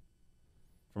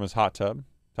from his hot tub,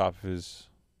 top of his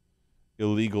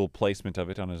illegal placement of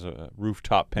it on his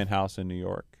rooftop penthouse in New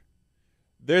York.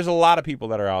 There's a lot of people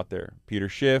that are out there. Peter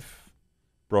Schiff,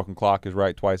 broken clock is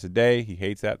right twice a day. He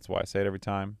hates that. That's why I say it every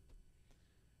time.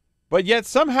 But yet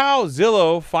somehow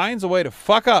Zillow finds a way to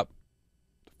fuck up,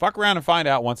 fuck around and find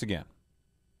out once again.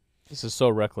 This is so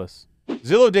reckless.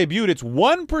 Zillow debuted its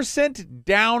 1%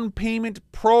 down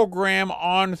payment program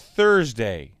on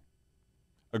Thursday,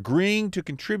 agreeing to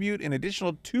contribute an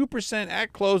additional 2%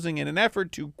 at closing in an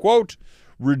effort to, quote,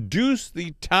 reduce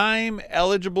the time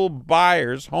eligible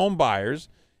buyers, home buyers,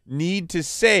 need to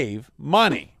save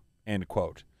money, end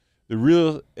quote. The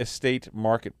real estate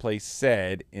marketplace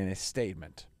said in a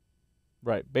statement.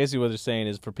 Right. Basically what they're saying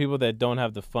is for people that don't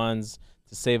have the funds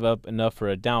to save up enough for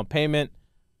a down payment,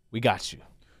 we got you.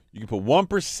 You can put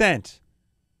 1%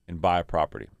 and buy a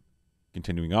property.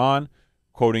 Continuing on,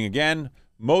 quoting again,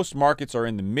 most markets are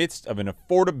in the midst of an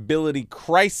affordability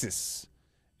crisis,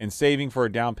 and saving for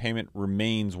a down payment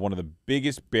remains one of the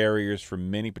biggest barriers for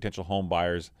many potential home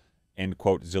buyers, end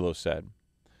quote, Zillow said.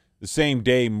 The same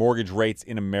day, mortgage rates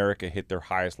in America hit their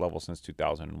highest level since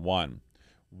 2001.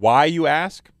 Why, you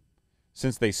ask?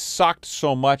 Since they sucked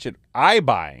so much at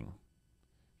iBuying,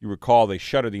 you recall they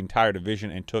shuttered the entire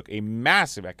division and took a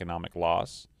massive economic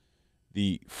loss.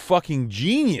 The fucking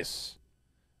genius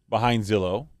behind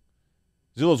Zillow.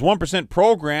 Zillow's 1%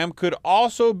 program could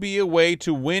also be a way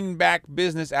to win back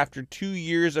business after 2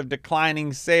 years of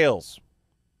declining sales.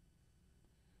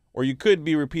 Or you could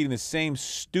be repeating the same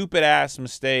stupid-ass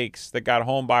mistakes that got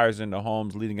home buyers into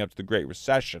homes leading up to the Great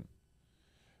Recession.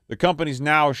 The company's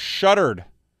now shuttered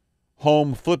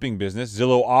home flipping business,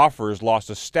 Zillow Offers, lost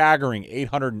a staggering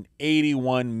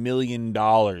 $881 million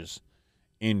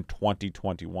in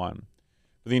 2021.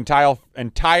 For the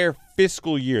entire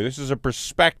fiscal year, this is a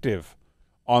perspective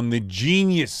on the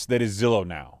genius that is Zillow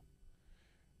now.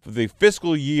 For the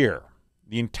fiscal year,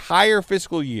 the entire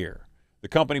fiscal year, the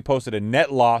company posted a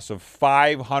net loss of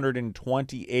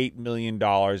 $528 million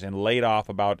and laid off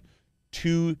about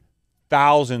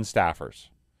 2,000 staffers,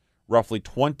 roughly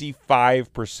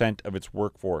 25% of its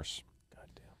workforce.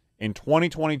 Goddamn. In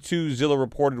 2022, Zillow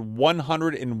reported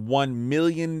 $101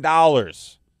 million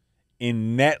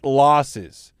in net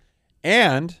losses.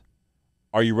 And,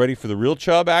 are you ready for the real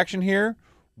chub action here?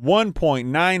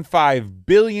 $1.95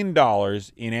 billion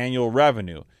in annual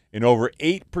revenue, an over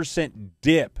 8%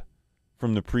 dip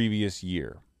from the previous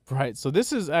year. Right. So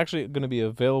this is actually going to be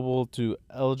available to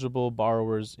eligible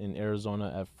borrowers in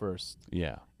Arizona at first.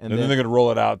 Yeah. And then they're going to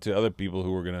roll it out to other people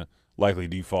who are going to likely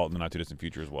default in the not-too-distant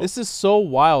future as well. This is so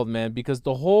wild, man, because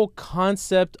the whole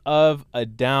concept of a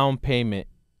down payment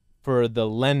for the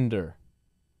lender,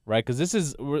 right? Because this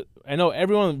is, I know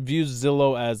everyone views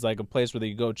Zillow as like a place where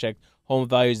they go check home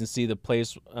values and see the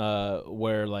place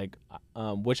where like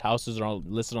which houses are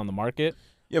listed on the market.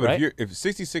 Yeah, but right? if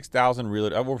 66,000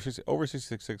 realtors, over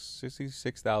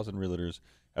 66,000 realtors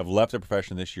have left the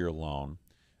profession this year alone,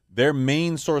 their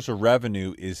main source of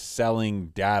revenue is selling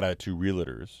data to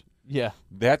realtors. Yeah.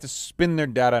 They have to spin their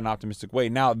data in an optimistic way.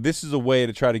 Now, this is a way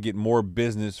to try to get more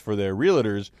business for their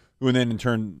realtors, who then in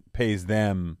turn pays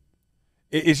them.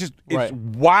 It's right.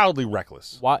 Wildly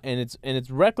reckless. And it's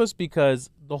reckless because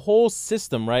the whole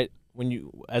system, right? When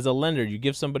you, as a lender, you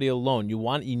give somebody a loan, you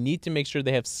need to make sure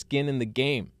they have skin in the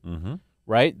game,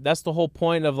 right? That's the whole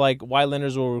point of like why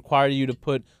lenders will require you to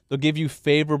they'll give you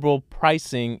favorable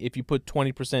pricing if you put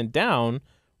 20% down,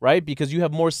 right? Because you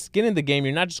have more skin in the game.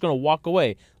 You're not just going to walk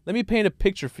away. Let me paint a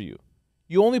picture for you.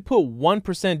 You only put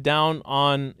 1% down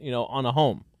on, on a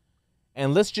home.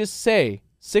 And let's just say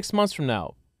 6 months from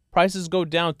now, prices go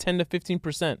down 10 to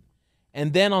 15%.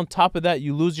 And then on top of that,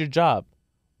 you lose your job.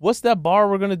 What's that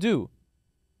borrower going to do?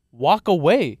 Walk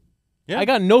away. Yeah. I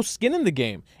got no skin in the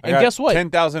game. And guess what?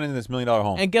 $10,000 in this $1 million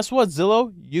home. And guess what,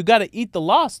 Zillow? You got to eat the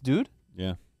loss, dude.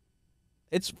 Yeah.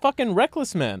 It's fucking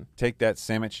reckless, man. Take that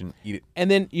sandwich and eat it. And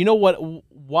then you know what?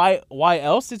 Why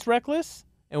else it's reckless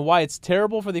and why it's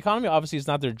terrible for the economy? Obviously, it's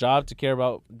not their job to care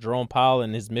about Jerome Powell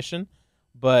and his mission,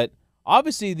 but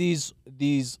obviously these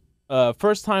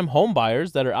first-time home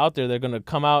buyers that are out there, they're going to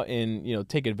come out and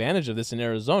take advantage of this in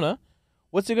Arizona.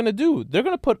 What's it going to do? They're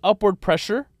going to put upward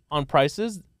pressure on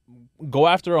prices, go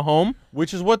after a home,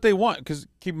 which is what they want. Because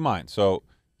keep in mind, so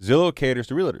Zillow caters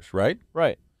to realtors, right?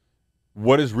 Right.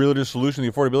 What is realtors' solution to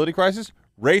the affordability crisis?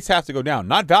 Rates have to go down,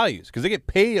 not values, because they get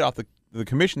paid off the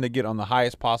commission they get on the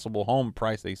highest possible home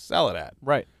price they sell it at.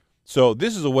 Right. So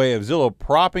this is a way of Zillow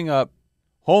propping up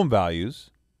home values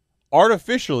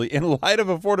artificially in light of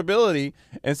affordability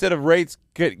instead of rates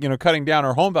cutting down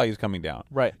or home values coming down.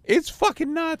 Right. It's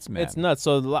fucking nuts, man. It's nuts.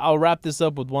 So I'll wrap this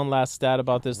up with one last stat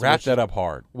about this. Wrap that up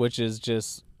hard. Which is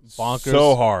just bonkers.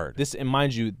 So hard. And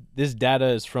mind you, this data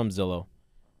is from Zillow.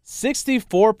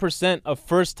 64% of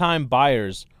first-time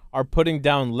buyers are putting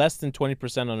down less than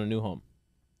 20% on a new home.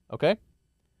 Okay?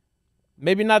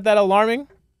 Maybe not that alarming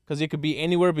because it could be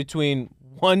anywhere between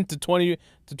 1 to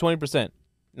 20%.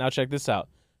 Now check this out.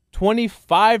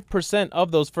 25%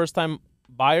 of those first-time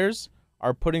buyers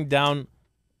are putting down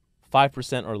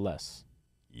 5% or less.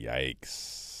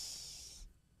 Yikes.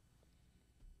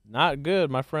 Not good,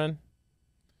 my friend.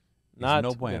 Not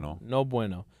no bueno. Good. No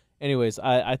bueno. Anyways,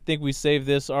 I think we save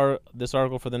this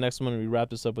article for the next one and we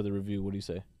wrap this up with a review. What do you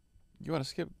say? You want to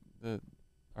skip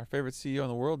our favorite CEO in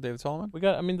the world, David Solomon?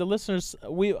 The listeners,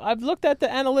 I've looked at the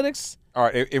analytics. All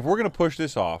right, if we're going to push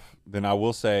this off, then I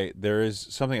will say there is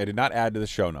something I did not add to the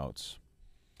show notes,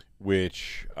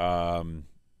 which I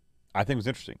think was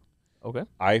interesting. Okay.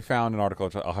 I found an article,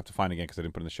 which I'll have to find again because I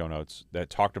didn't put it in the show notes,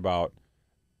 that talked about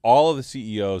all of the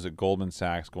CEOs at Goldman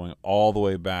Sachs going all the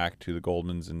way back to the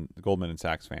Goldman and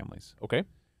Sachs families. Okay.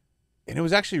 And it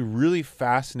was actually really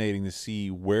fascinating to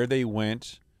see where they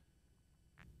went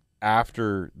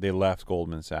after they left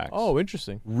Goldman Sachs. Oh,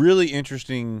 interesting. Really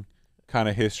interesting kind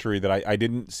of history that I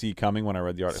didn't see coming when I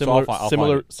read the article.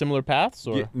 Similar paths?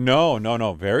 Or? Yeah,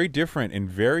 no. Very different and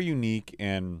very unique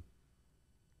and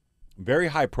very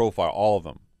high profile, all of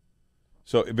them.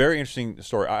 So a very interesting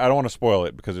story. I don't want to spoil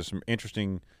it because there's some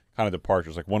interesting kind of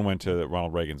departures. Like one went to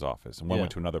Ronald Reagan's office and one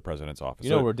went to another president's office.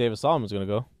 You know where David Solomon's going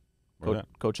to go?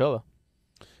 Coachella.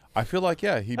 I feel like,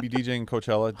 he'd be DJing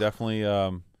Coachella. Definitely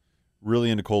really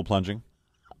into cold plunging.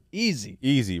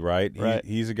 Easy, right? Right.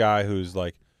 He's a guy who's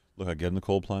like, look, I get in the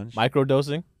cold plunge.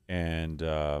 Microdosing. And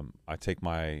I take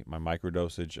my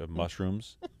microdosage of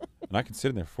mushrooms, and I can sit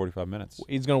in there for 45 minutes.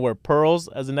 He's going to wear pearls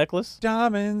as a necklace?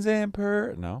 Diamonds and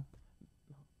pearls. No.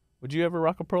 Would you ever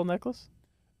rock a pearl necklace?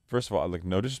 First of all, like,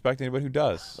 no disrespect to anybody who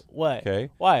does. What? Okay?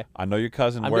 Why? I know your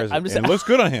cousin wears it, and it looks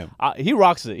good on him. He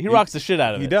rocks it. He rocks the shit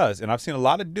out of it. He does, and I've seen a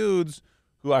lot of dudes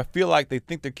who I feel like they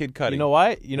think they're Kid Cudi. You know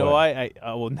why?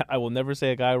 I will never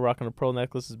say a guy rocking a pearl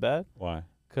necklace is bad. Why?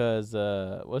 Because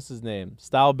what's his name?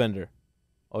 Stylebender.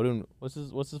 Odun. What's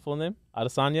his full name?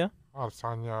 Adesanya.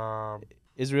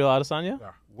 Israel Adesanya. Yeah.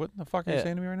 What the fuck are you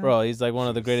saying to me right now? Bro, he's like one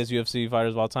of the greatest UFC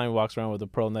fighters of all time. He walks around with a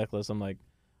pearl necklace. I'm like,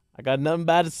 I got nothing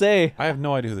bad to say. I have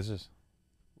no idea who this is.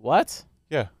 What?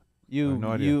 Yeah. I have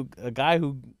no idea. A guy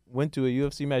who went to a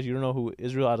UFC match, you don't know who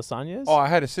Israel Adesanya is? Oh, I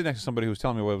had to sit next to somebody who was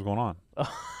telling me what was going on.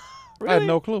 Really? I had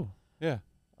no clue. Yeah.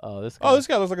 Oh, this guy. Oh, this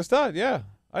guy looks like a stud. Yeah.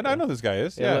 I know who this guy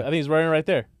is. Yeah. I think he's wearing it right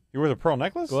there. He wears a pearl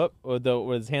necklace? Go up with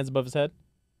his hands above his head.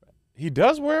 He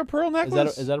does wear a pearl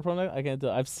necklace? Is that a pearl necklace? I can't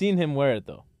tell. I've seen him wear it,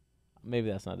 though.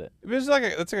 Maybe that's not it. It's like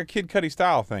a Kid Cudi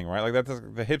style thing, right? Like that's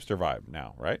the hipster vibe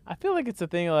now, right? I feel like it's a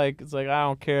thing it's like I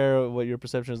don't care what your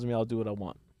perception is of me. I'll do what I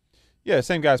want. Yeah,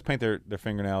 same guys paint their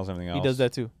fingernails and everything else. He does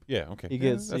that too. Yeah, okay. He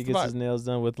gets his nails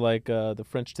done with like the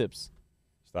French tips.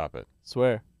 Stop it.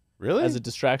 Swear. Really? As a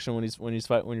distraction when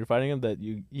you're fighting him, that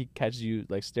he catches you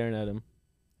like staring at him.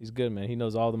 He's good, man. He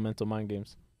knows all the mental mind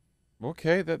games.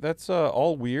 Okay, that's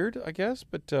all weird, I guess.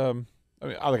 But I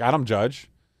mean, I don't judge.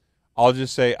 I'll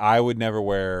just say I would never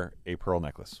wear a pearl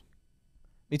necklace.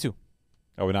 Me too.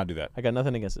 I would not do that. I got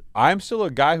nothing against it. I'm still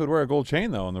a guy who'd wear a gold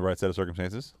chain though in the right set of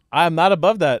circumstances. I'm not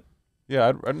above that.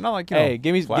 Yeah, I'm not like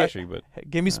flashy, but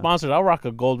give me sponsored. I'll rock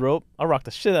a gold rope. I'll rock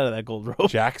the shit out of that gold rope.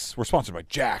 Jax. We're sponsored by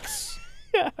Jax.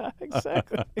 Yeah,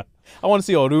 exactly. I want to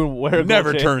see Haroon wear a gold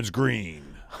Never chain. turns green.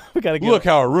 We gotta get. Look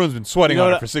how Haroon's been sweating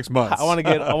on it for 6 months. I want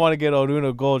to get Haroon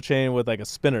a gold chain with like a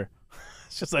spinner.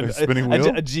 It's just like spinning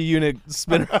wheel? a G unit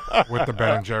spinner. With the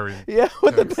Ben and Jerry. Yeah,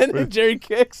 with the Ben and Jerry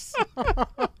kicks. We're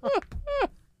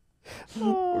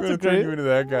gonna turn you into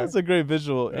that guy. That's a great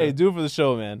visual. Hey, do it for the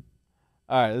show, man.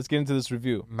 All right, let's get into this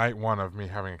review. Night one of me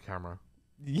having a camera.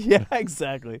 Yeah,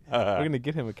 exactly. We're gonna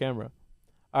get him a camera.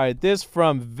 All right, this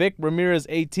from Vic Ramirez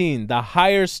 18, The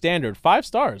Higher Standard, 5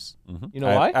 stars. You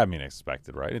know why? I mean,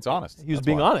 expected, right? It's honest. He was That's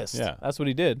being why. honest. Yeah. That's what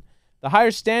he did. The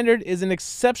Higher Standard is an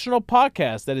exceptional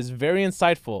podcast that is very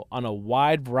insightful on a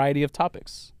wide variety of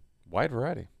topics. Wide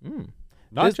variety.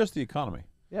 Not just the economy.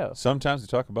 Yeah. Sometimes we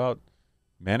talk about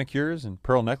manicures and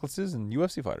pearl necklaces and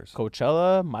UFC fighters.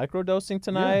 Coachella, microdosing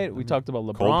tonight. Yeah. We talked about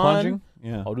LeBron. Cold plunging.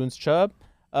 Yeah. Haroon's Chubb.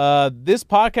 This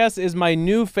podcast is my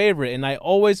new favorite, and I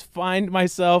always find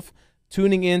myself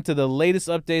tuning in to the latest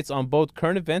updates on both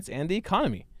current events and the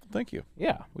economy. Thank you.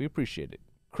 Yeah, we appreciate it.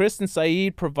 Chris and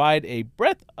Saeed provide a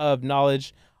breadth of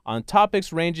knowledge on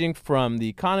topics ranging from the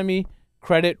economy,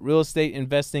 credit, real estate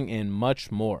investing, and much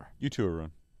more. You too,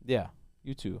 Haroon. Yeah,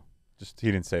 you too. Just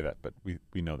he didn't say that, but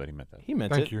we know that he meant that. He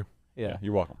meant it. Thank you. Yeah.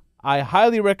 You're welcome. I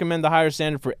highly recommend The Higher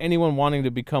Standard for anyone wanting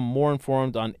to become more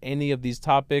informed on any of these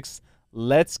topics.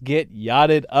 Let's get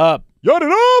yachted up.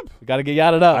 Yachted up! We got to get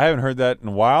yachted up. I haven't heard that in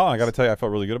a while. I got to tell you, I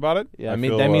felt really good about it. Yeah, I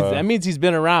mean feel, that means he's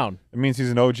been around. It means he's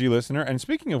an OG listener. And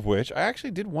speaking of which, I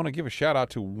actually did want to give a shout out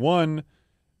to one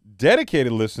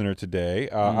dedicated listener today.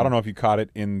 I don't know if you caught it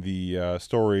in the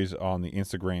stories on the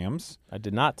Instagrams. I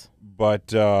did not.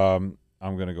 But I'm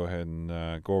going to go ahead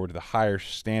and go over to The Higher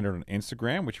Standard on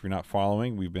Instagram, which if you're not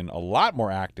following, we've been a lot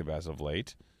more active as of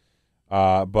late.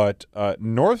 But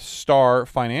North Star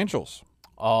Financials.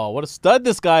 Oh, what a stud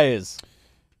this guy is.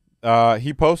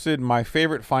 He posted my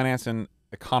favorite finance and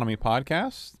economy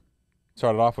podcast.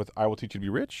 Started off with I Will Teach You to Be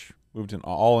Rich. Moved in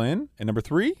All In. And number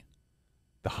 3,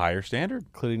 The Higher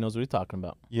Standard. Clearly knows what he's talking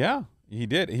about. Yeah, he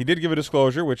did. He did give a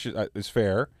disclosure, which is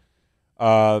fair.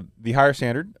 The Higher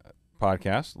Standard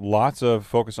podcast, lots of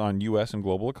focus on U.S. and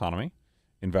global economy,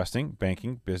 investing,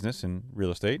 banking, business, and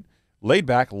real estate. Laid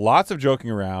back, lots of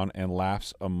joking around, and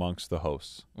laughs amongst the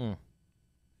hosts. You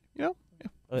know,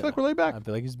 I feel like we're laid back. I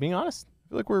feel like he's being honest. I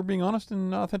feel like we're being honest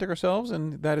and authentic ourselves,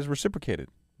 and that is reciprocated.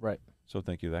 Right. So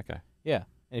thank you to that guy. Yeah.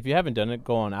 And if you haven't done it,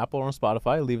 go on Apple or on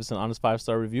Spotify. Leave us an honest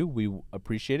 5-star review. We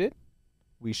appreciate it.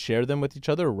 We share them with each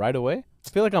other right away. I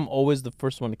feel like I'm always the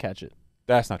first one to catch it.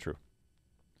 That's not true.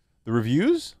 The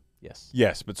reviews? Yes.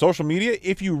 Yes, but social media,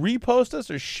 if you repost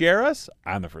us or share us,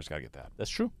 I'm the first guy to get that.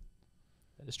 That's true.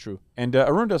 That is true. And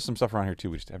Arun does some stuff around here,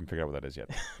 too. We just haven't figured out what that is yet.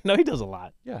 No, he does a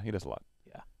lot. Yeah, he does a lot.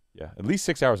 Yeah. Yeah, at least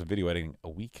 6 hours of video editing a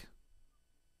week.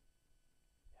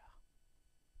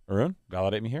 Yeah. Arun,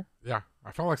 validate me here? Yeah,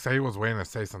 I felt like Saeed was waiting to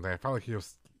say something. I felt like he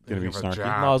was Gonna be thinking of a snarky?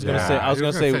 jab. No, I was gonna say- I was he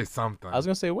gonna say- something. I was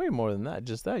gonna say way more than that.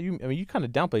 Just that. You kind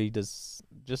of downplay. He does.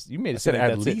 You made it I said seem at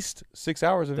like that's least 6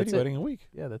 hours of That's video it. editing a week.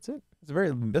 it. Yeah, that's it.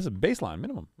 That's a baseline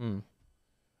minimum.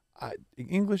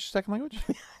 English second language?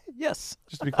 Yes.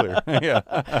 Just to be clear. Yeah.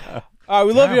 All right.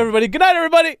 We love you, Damn. everybody. Good night,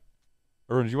 everybody.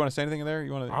 Arun, did you want to say anything in there?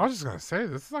 You want to? I was just gonna say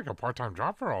this is like a part-time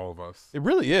job for all of us. It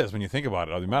really is when you think about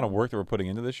it. The amount of work that we're putting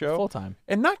into this show Full time.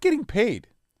 and not getting paid.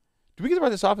 Do we get to write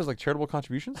this off as like charitable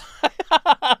contributions? We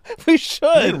Do we should.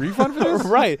 get a refund for this?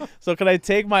 Right. So can I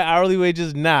take my hourly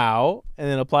wages now and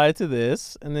then apply it to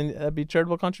this, and then that'd be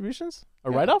charitable contributions?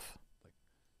 A Yeah. write-off?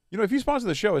 You know, if you sponsor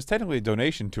the show, it's technically a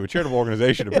donation to a charitable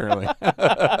organization, apparently.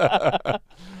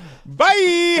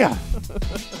 Bye!